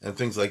gifts and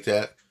things like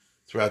that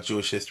throughout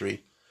Jewish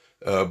history,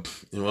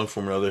 in one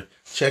form or another.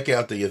 Check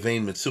out the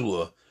Yavain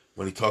Metzula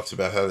when he talks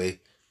about how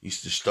they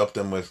used to stuff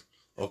them with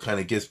all kind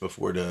of gifts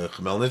before the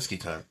Chmielnicki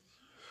time.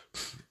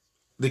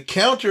 The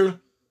counter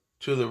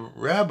to the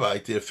rabbi,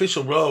 the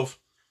official rov,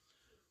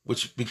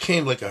 which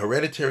became like a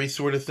hereditary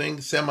sort of thing,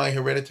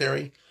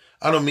 semi-hereditary.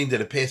 I don't mean that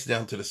it passed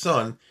down to the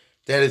son.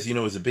 That is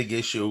a big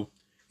issue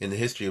in the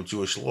history of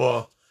Jewish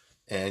law.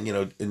 And,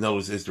 in other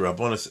words, is the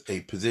Rabbanos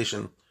a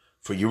position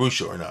for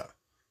Yerusha or not?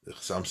 The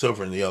Chassam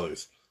Sofer and the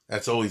others.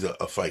 That's always a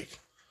fight.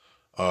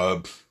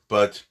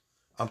 But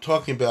I'm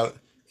talking about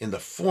in the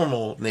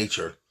formal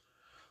nature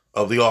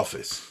of the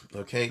office.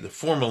 Okay? The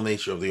formal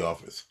nature of the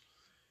office.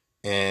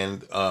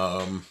 And,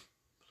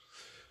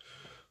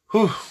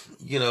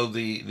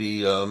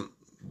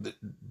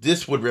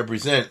 this would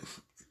represent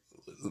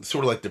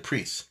sort of like the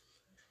priests.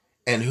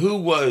 And who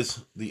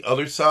was the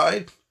other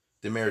side,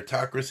 the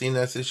meritocracy in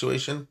that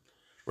situation?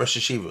 Rosh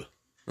Hashiva.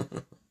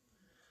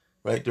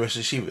 Right? The Rosh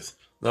Hashivas.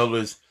 In other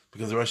words,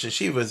 because the Rosh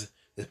Hashivas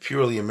is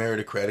purely a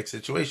meritocratic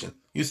situation.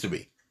 Used to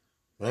be.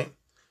 Right?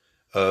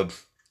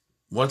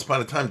 Once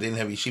upon a time, they didn't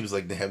have yeshivas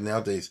like they have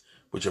nowadays,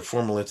 which are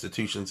formal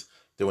institutions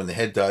that when the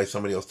head dies,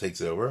 somebody else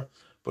takes over.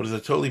 But it's a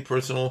totally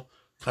personal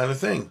kind of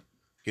thing.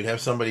 You'd have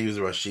somebody who's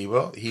a Rosh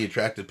Hashiva. He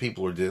attracted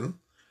people or didn't.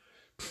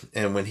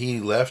 And when he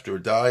left or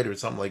died or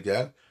something like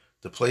that,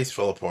 the place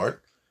fell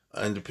apart.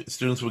 And the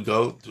students would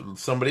go to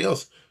somebody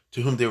else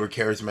to whom they were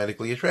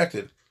charismatically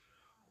attracted.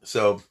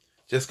 So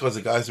just because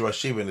the guy's a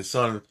Rosh Hashiva and his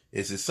son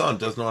is his son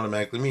doesn't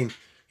automatically mean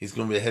he's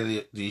going to be the head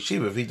of the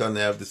yeshiva if he doesn't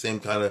have the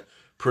same kind of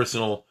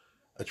personal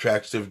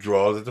attractive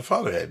draw that the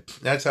father had.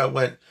 That's how it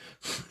went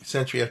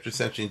century after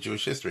century in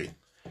Jewish history.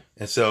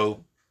 And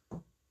so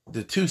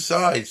the two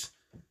sides,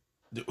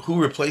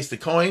 who replaced the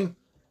Kohen?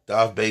 The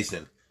Av Beis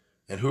Din.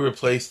 And who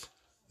replaced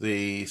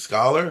the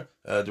scholar?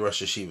 The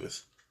Rosh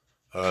Hashivas.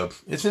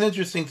 It's an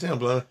interesting thing,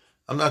 but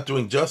I'm not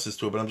doing justice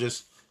to it, but I'm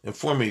just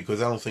informing you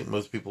because I don't think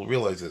most people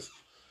realize this.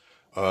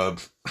 And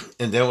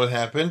then what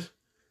happened?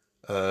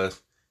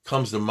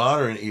 Comes the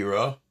modern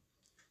era,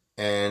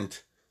 and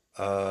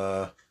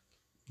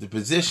the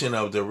position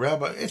of the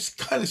rabbi, it's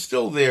kind of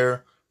still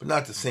there, but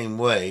not the same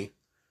way,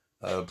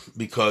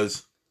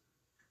 because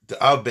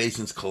the Av Beis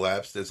Din's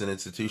collapsed as an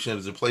institution. It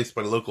was replaced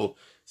by the local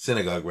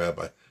synagogue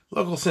rabbi.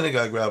 Local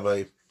synagogue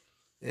rabbi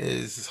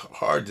is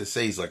hard to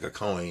say he's like a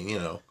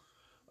Kohen,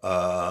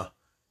 but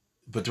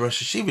the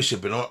Rosh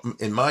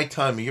Hashivaship, in my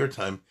time and your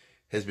time,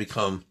 has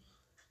become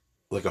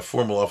like a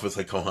formal office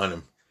like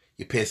Kohanim.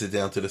 You pass it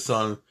down to the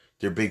son.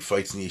 There are big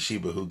fights in the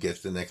yeshiva who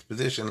gets the next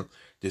position.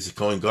 There's a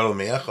Kohen Gadol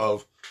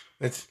Me'achov.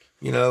 It's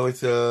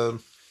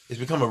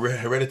become a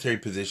hereditary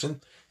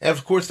position. And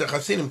of course, the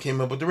Hasidim came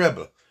up with the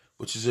Rebbe,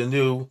 which is a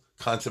new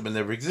concept that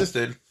never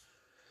existed.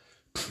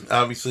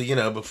 Obviously,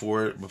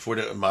 before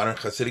the modern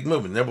Hasidic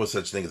movement, there was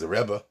such thing as a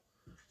Rebbe,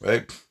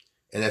 right?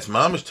 And that's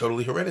mamash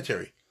totally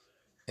hereditary,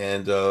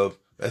 and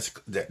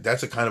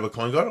that's a kind of a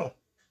Kohen Gadol.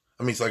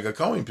 I mean, it's like a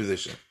Kohen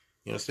position.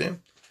 You understand?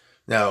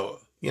 Now,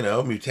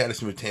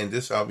 mutatis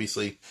mutandis.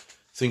 Obviously,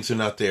 things are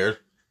not there.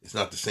 It's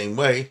not the same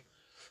way,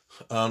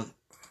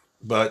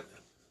 but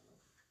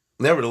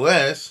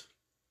nevertheless,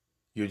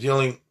 you're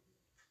dealing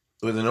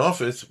with an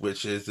office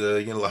which is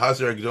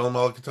Lahazar Gedolim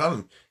Al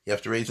Katanim. You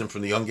have to raise them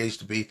from the young age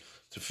to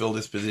fill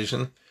this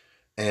position,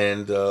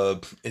 and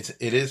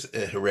it is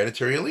a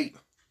hereditary elite.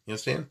 You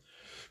understand?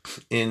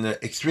 In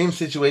extreme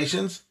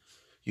situations,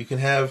 you can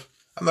have.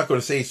 I'm not going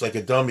to say it's like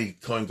a dummy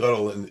Kohen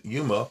Gadol in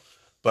Yuma,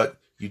 but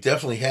you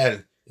definitely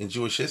had in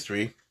Jewish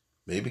history,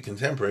 maybe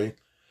contemporary,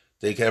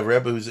 they could have a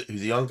Rebbe who's a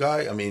young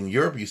guy. I mean, in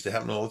Europe, it used to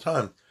happen all the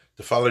time.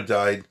 The father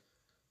died,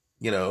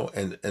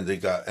 and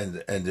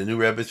the new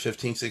Rebbe is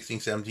 15,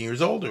 16, 17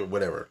 years old or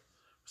whatever,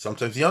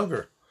 sometimes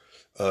younger.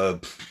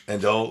 and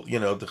they'll,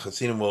 the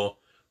Hasidim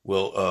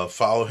will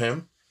follow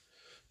him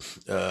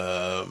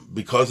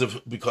because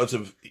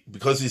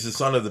he's the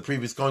son of the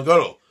previous Kohen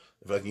Gadol,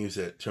 if I can use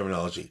that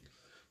terminology.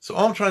 So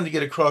all I'm trying to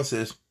get across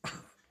is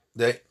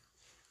that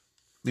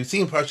we've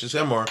seen Parshas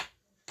Emor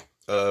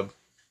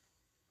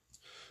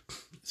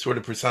sort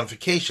of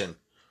personification,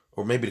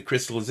 or maybe the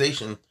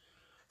crystallization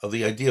of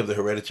the idea of the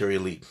hereditary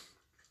elite.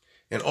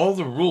 And all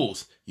the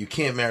rules, you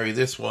can't marry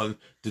this one,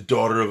 the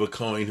daughter of a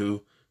Kohen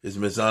who is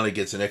Mizana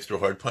gets an extra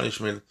hard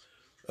punishment.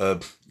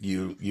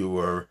 You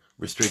are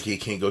restricted, you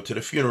can't go to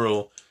the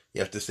funeral,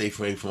 you have to stay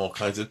away from all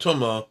kinds of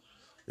tumah.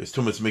 There's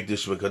Tumas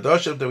Mikdash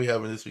V'Kadashah that we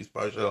have in this week's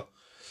Parsha.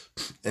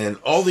 And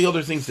all the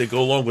other things that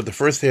go along with the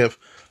first half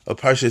of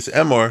Parshas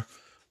Emor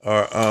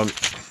are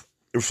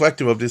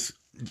reflective of this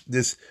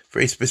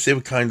very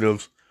specific kind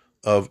of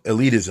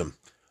elitism.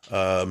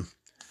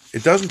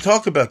 It doesn't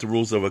talk about the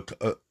rules of a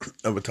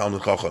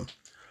Talmid Chacham,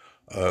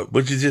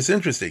 which is just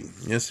interesting.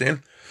 You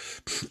understand?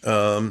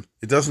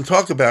 It doesn't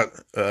talk about.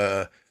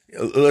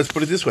 Let's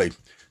put it this way: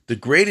 the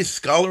greatest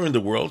scholar in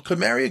the world could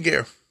marry a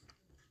ger,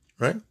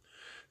 right?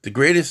 The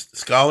greatest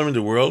scholar in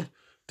the world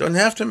doesn't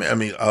have to. I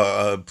mean,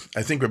 I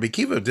think Rabbi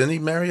Kiva, didn't he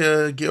marry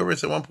a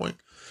Gioris at one point?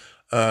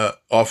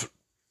 Off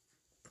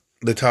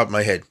the top of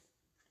my head,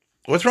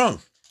 what's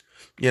wrong?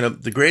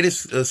 The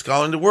greatest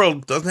scholar in the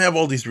world doesn't have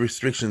all these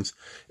restrictions.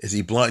 Is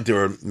he blind?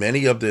 There are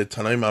many of the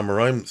Tanaim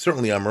Amoraim,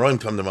 certainly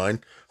Amoraim come to mind,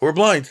 who are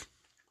blind.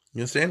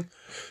 You understand?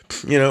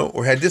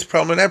 Or had this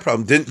problem and that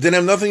problem. Didn't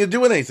have nothing to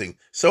do with anything.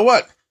 So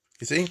what?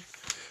 You see?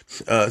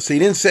 So he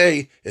didn't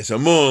say, it's a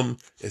mum,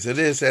 it's a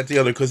this, that, the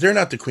other, because they're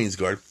not the Queen's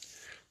Guard.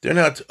 They're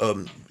not,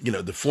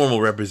 the formal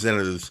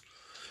representatives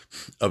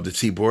of the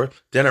Tzibor.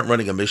 They're not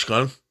running a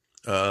Mishkan.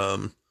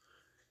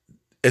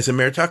 It's a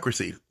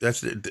meritocracy.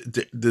 That's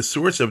the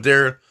source of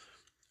their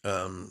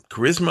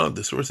charisma,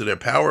 the source of their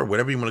power,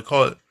 whatever you want to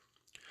call it,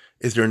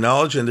 is their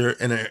knowledge and their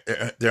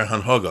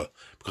hanhaga.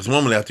 Because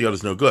one without the other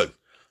is no good.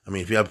 I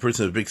mean, if you have a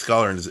person who's a big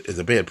scholar and is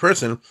a bad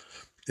person,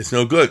 it's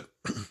no good.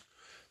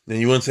 Then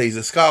you wouldn't say he's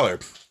a scholar.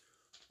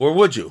 Or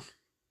would you?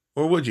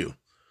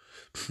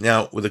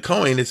 Now, with the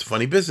Kohen, it's a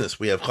funny business.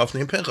 We have Chafni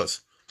and Pinchas.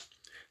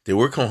 They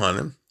were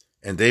Kohanim,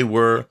 and they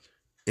were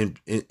in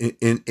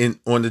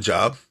on the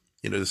job,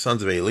 the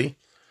sons of Eli,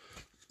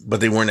 but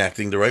they weren't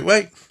acting the right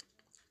way.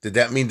 Did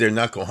that mean they're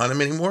not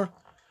Kohanim anymore?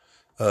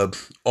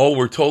 All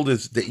we're told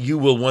is that you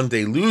will one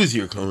day lose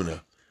your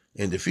Kohuna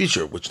in the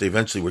future, which they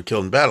eventually were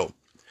killed in battle.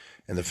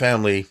 And the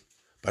family,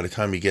 by the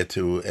time you get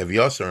to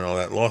Eviaser and all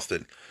that, lost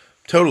it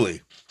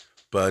totally.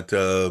 But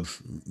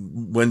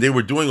when they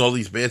were doing all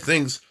these bad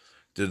things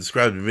to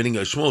describe the meaning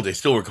of Shmuel, they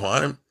still were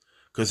Kohanim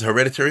because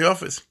hereditary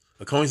office.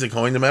 A Kohen's a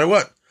Kohen no matter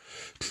what.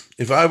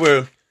 If I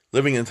were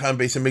living in time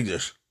Beis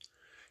Hamikdash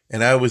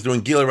and I was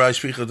doing Gila Rai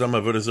Shvicha Dam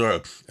Avodah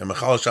Zarah and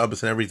Machal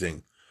Shabbos and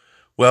everything,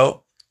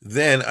 well,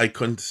 then I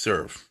couldn't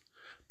serve.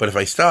 But if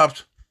I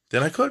stopped,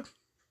 then I could.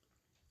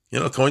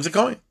 Kohen's a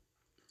Kohen.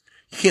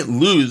 You can't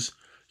lose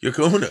your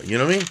Kohuna. You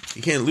know what I mean?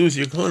 You can't lose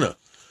your Kohuna.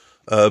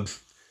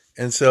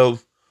 And so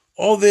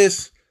all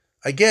this,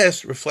 I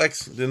guess,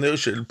 reflects the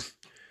notion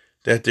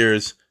that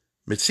there's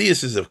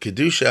Metziuses of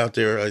Kedusha out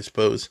there, I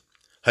suppose,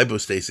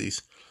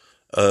 hypostases,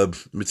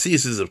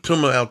 Metziuses of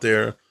Tumah out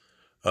there,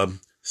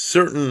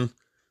 certain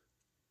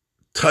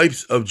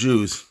types of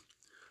Jews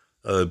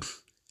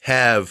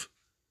have,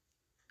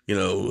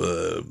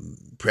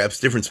 perhaps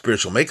different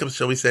spiritual makeups,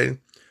 shall we say.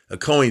 A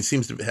Kohen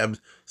seems to have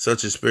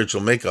such a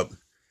spiritual makeup.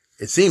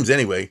 It seems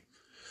anyway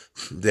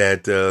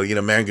that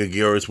Maranga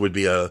Gioris would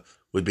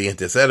be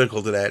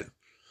antithetical to that.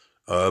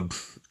 I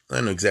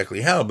don't know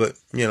exactly how, but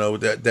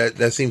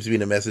that seems to be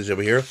the message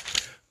over here,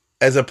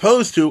 as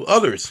opposed to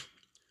others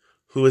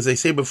who, as I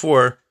say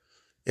before,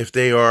 if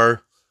they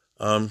are,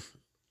 Talmid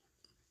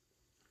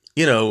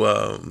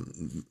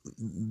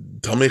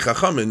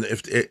Chacham, and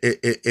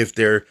if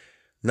their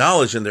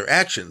knowledge and their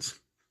actions,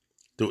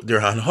 their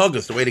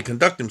hanhagas, the way they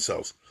conduct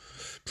themselves,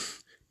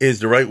 is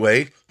the right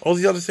way, all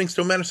the other things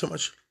don't matter so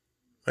much.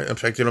 Right? In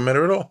fact, they don't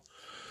matter at all.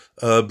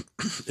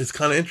 It's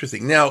kind of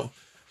interesting. Now,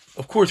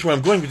 of course, where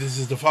I'm going with this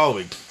is the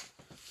following.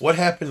 What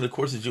happened in the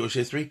course of Jewish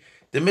history?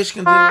 The Mishkan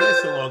didn't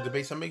last so long. The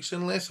Beis Hamikdash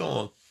didn't last so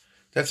long.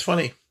 That's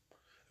funny.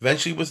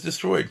 Eventually it was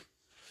destroyed.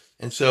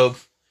 And so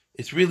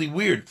it's really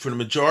weird. For the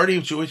majority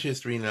of Jewish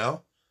history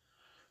now,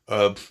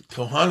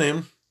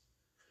 Kohanim,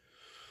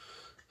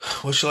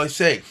 what shall I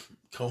say?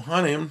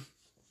 Kohanim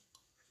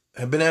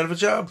have been out of a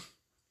job.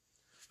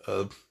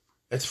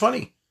 It's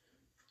funny.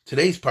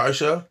 Today's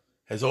Parsha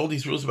has all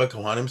these rules about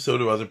Kohanim, so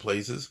do other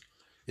places.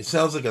 It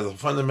sounds like a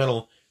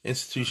fundamental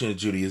institution of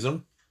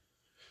Judaism.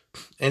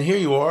 And here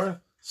you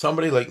are,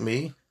 somebody like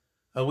me.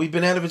 We've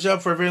been out of a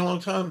job for a very long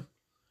time.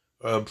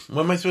 What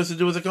am I supposed to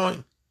do with a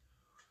Kohen?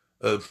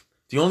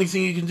 The only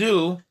thing you can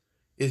do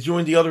is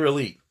join the other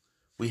elite.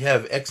 We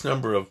have X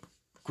number of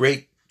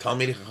great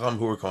Talmidei Chacham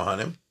who are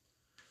Kohanim.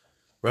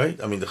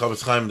 Right? I mean, the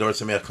Chavetz Chaim and Dor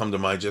Sameach come to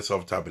mind just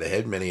off the top of the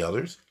head, many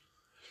others.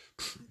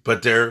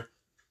 But their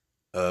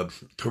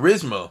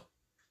charisma,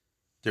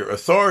 their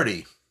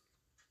authority,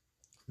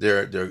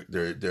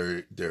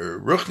 their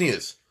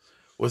ruchnius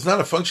was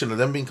not a function of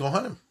them being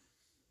Kohanim.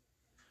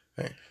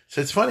 Right?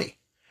 So it's funny.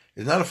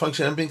 It's not a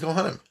function of them being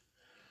Kohanim.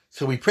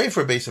 So we pray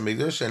for Beis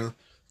HaMikdash, and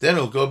then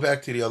it'll go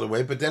back to the other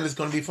way, but then it's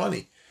going to be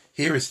funny.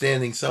 Here is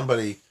standing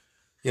somebody,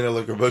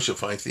 like Rav Moshe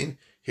Feinstein.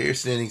 Here is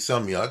standing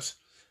some yatz.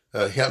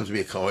 He happens to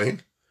be a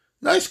Kohen.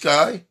 Nice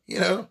guy,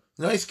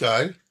 nice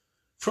guy.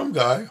 From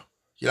guy.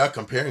 You're not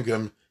comparing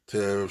him to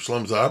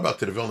Shlomo Zarbach,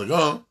 to the Vilna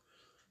Gaon.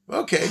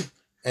 Okay.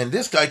 And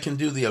this guy can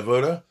do the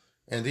avoda,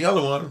 and the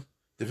other one,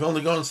 the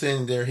Vilna Gaon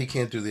standing there, he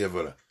can't do the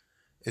avoda.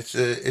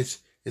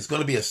 It's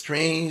going to be a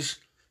strange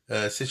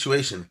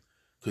situation,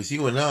 because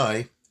you and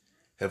I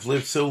have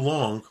lived so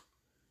long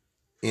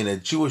in a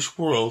Jewish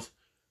world,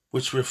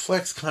 which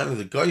reflects kind of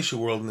the Geisha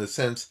world in the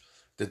sense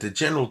that the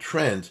general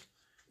trend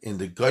in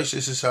the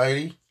Geisha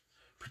society,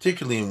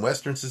 particularly in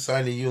Western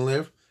society you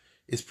live,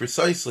 is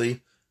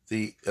precisely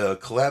the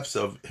collapse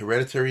of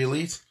hereditary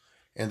elites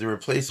and the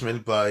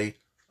replacement by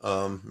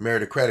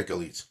meritocratic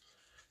elites.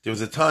 There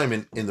was a time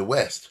in the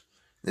West,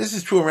 this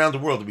is true around the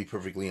world to be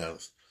perfectly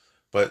honest,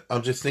 but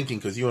I'm just thinking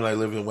because you and I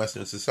live in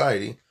Western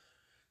society,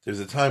 there's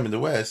a time in the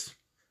West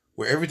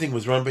where everything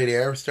was run by the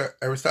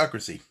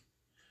aristocracy.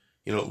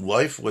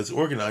 Life was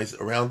organized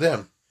around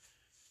them.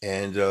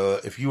 And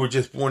if you were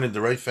just born in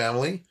the right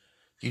family,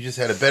 you just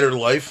had a better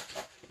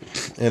life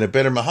and a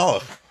better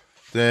mahalach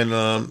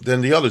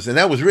than the others. And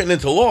that was written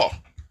into law.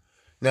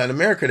 Now, in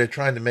America, they're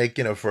trying to make,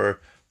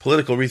 for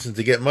political reasons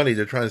to get money,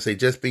 they're trying to say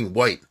just being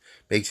white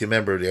makes you a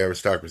member of the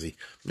aristocracy.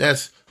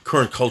 That's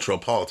current cultural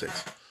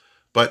politics.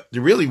 But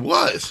there really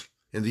was,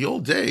 in the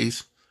old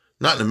days,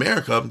 not in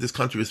America, this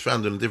country was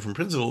founded on different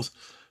principles,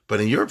 but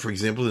in Europe, for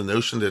example, the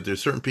notion that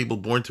there's certain people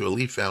born to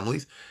elite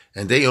families,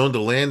 and they own the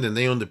land, and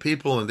they own the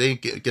people, and they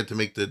get to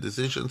make the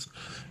decisions,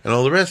 and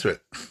all the rest of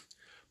it.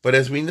 But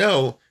as we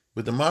know,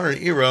 with the modern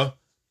era,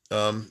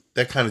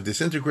 that kind of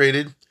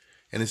disintegrated,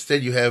 and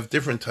instead you have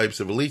different types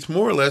of elites,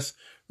 more or less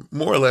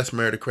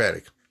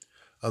meritocratic.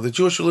 The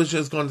Jewish religion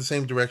has gone the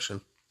same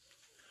direction,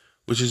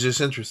 which is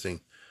just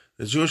interesting.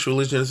 The Jewish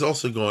religion has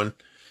also gone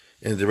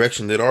in the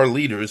direction that our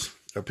leaders,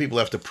 our people,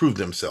 have to prove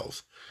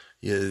themselves.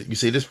 You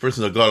say, this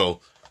person's a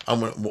gadol.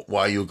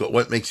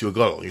 What makes you a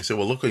gadol? You say,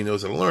 well, look how he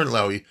knows how to learn.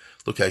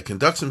 Look how he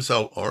conducts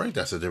himself. All right,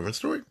 that's a different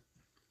story.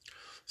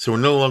 So we're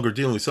no longer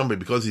dealing with somebody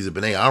because he's a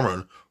B'nai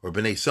Aaron or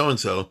B'nai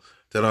so-and-so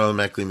that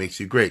automatically makes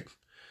you great.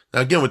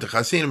 Now, again, with the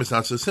Hasidim, it's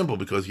not so simple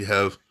because you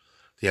have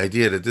the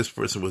idea that this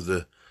person was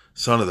the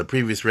son of the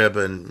previous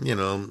Rebbe, and,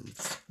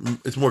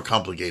 it's more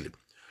complicated.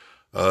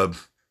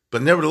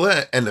 But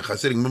nevertheless, and the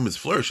Hasidic movement is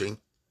flourishing,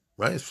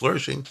 right? It's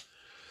flourishing.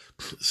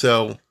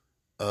 So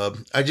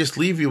I just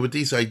leave you with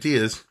these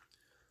ideas.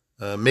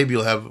 Maybe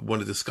you'll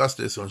want to discuss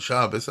this on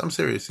Shabbos. I'm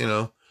serious,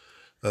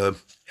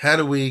 how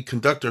do we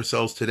conduct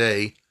ourselves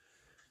today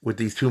with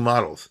these two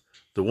models?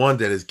 The one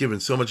that is given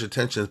so much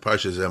attention is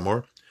Parsha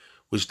Zemor,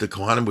 which the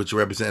Kohanim, which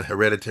represent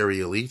hereditary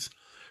elites,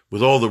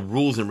 with all the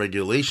rules and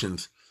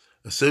regulations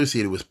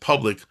associated with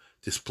public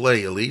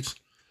display elites.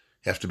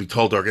 Have to be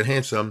tall, dark, and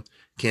handsome.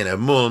 Can't have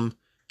mum.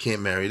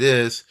 Can't marry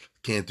this.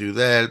 Can't do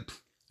that.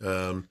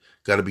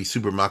 Got to be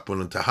super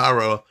makbun and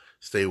tahara.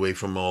 Stay away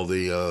from all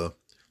the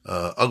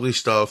ugly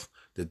stuff,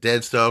 the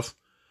dead stuff.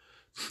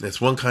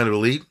 That's one kind of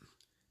elite.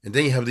 And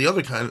then you have the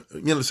other kind,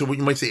 so what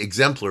you might say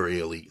exemplary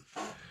elite.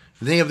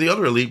 And then you have the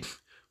other elite,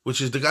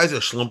 which is the guys that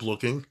are slump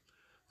looking.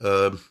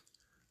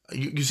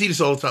 You see this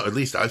all the time, at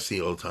least I see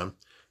it all the time.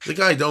 The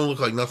guy don't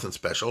look like nothing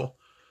special.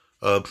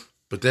 But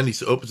then he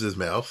opens his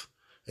mouth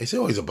and you say,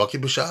 oh, he's a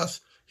Baki B'Shas.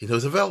 He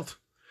knows a Welt.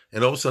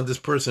 And all of a sudden this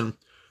person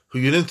who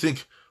you didn't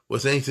think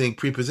was anything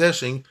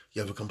prepossessing,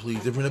 you have a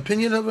completely different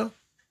opinion of him.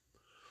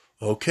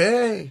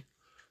 Okay.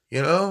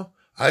 I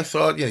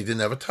thought, he didn't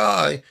have a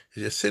tie.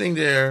 He's just sitting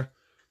there,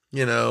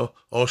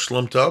 all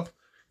slumped up.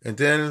 And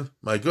then,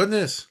 my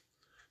goodness,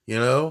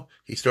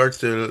 he starts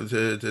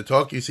to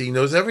talk. You see, he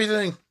knows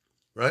everything,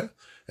 right?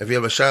 If you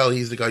have a child,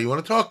 he's the guy you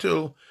want to talk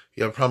to. If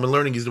you have a problem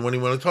learning, he's the one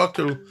you want to talk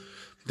to.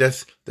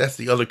 That's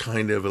the other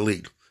kind of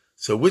elite.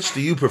 So which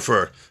do you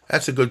prefer?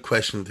 That's a good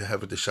question to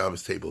have at the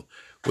Shabbos table.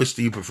 Which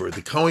do you prefer?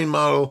 The Cohen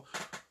model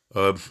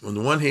on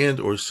the one hand,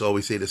 or shall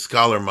we say the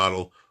scholar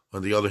model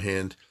on the other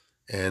hand?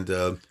 And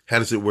how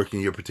does it work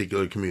in your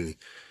particular community?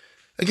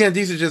 Again,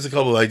 these are just a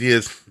couple of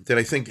ideas that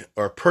I think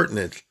are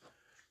pertinent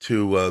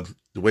to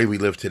the way we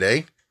live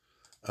today.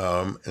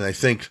 And I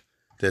think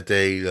that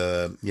they,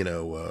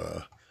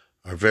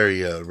 are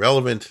very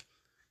relevant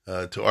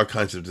to our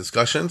kinds of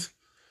discussions.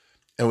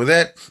 And with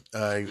that,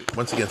 I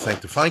once again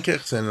thank the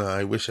Feinkirchs, and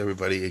I wish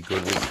everybody a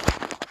good week.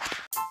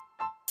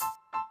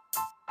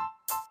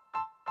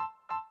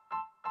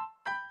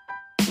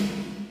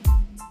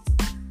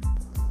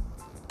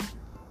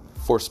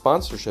 For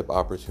sponsorship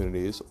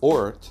opportunities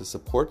or to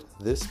support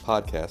this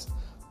podcast,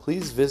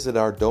 please visit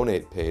our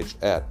donate page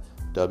at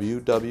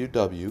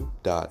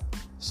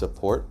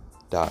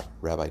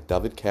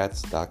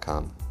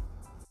www.support.rabbidavidkatz.com.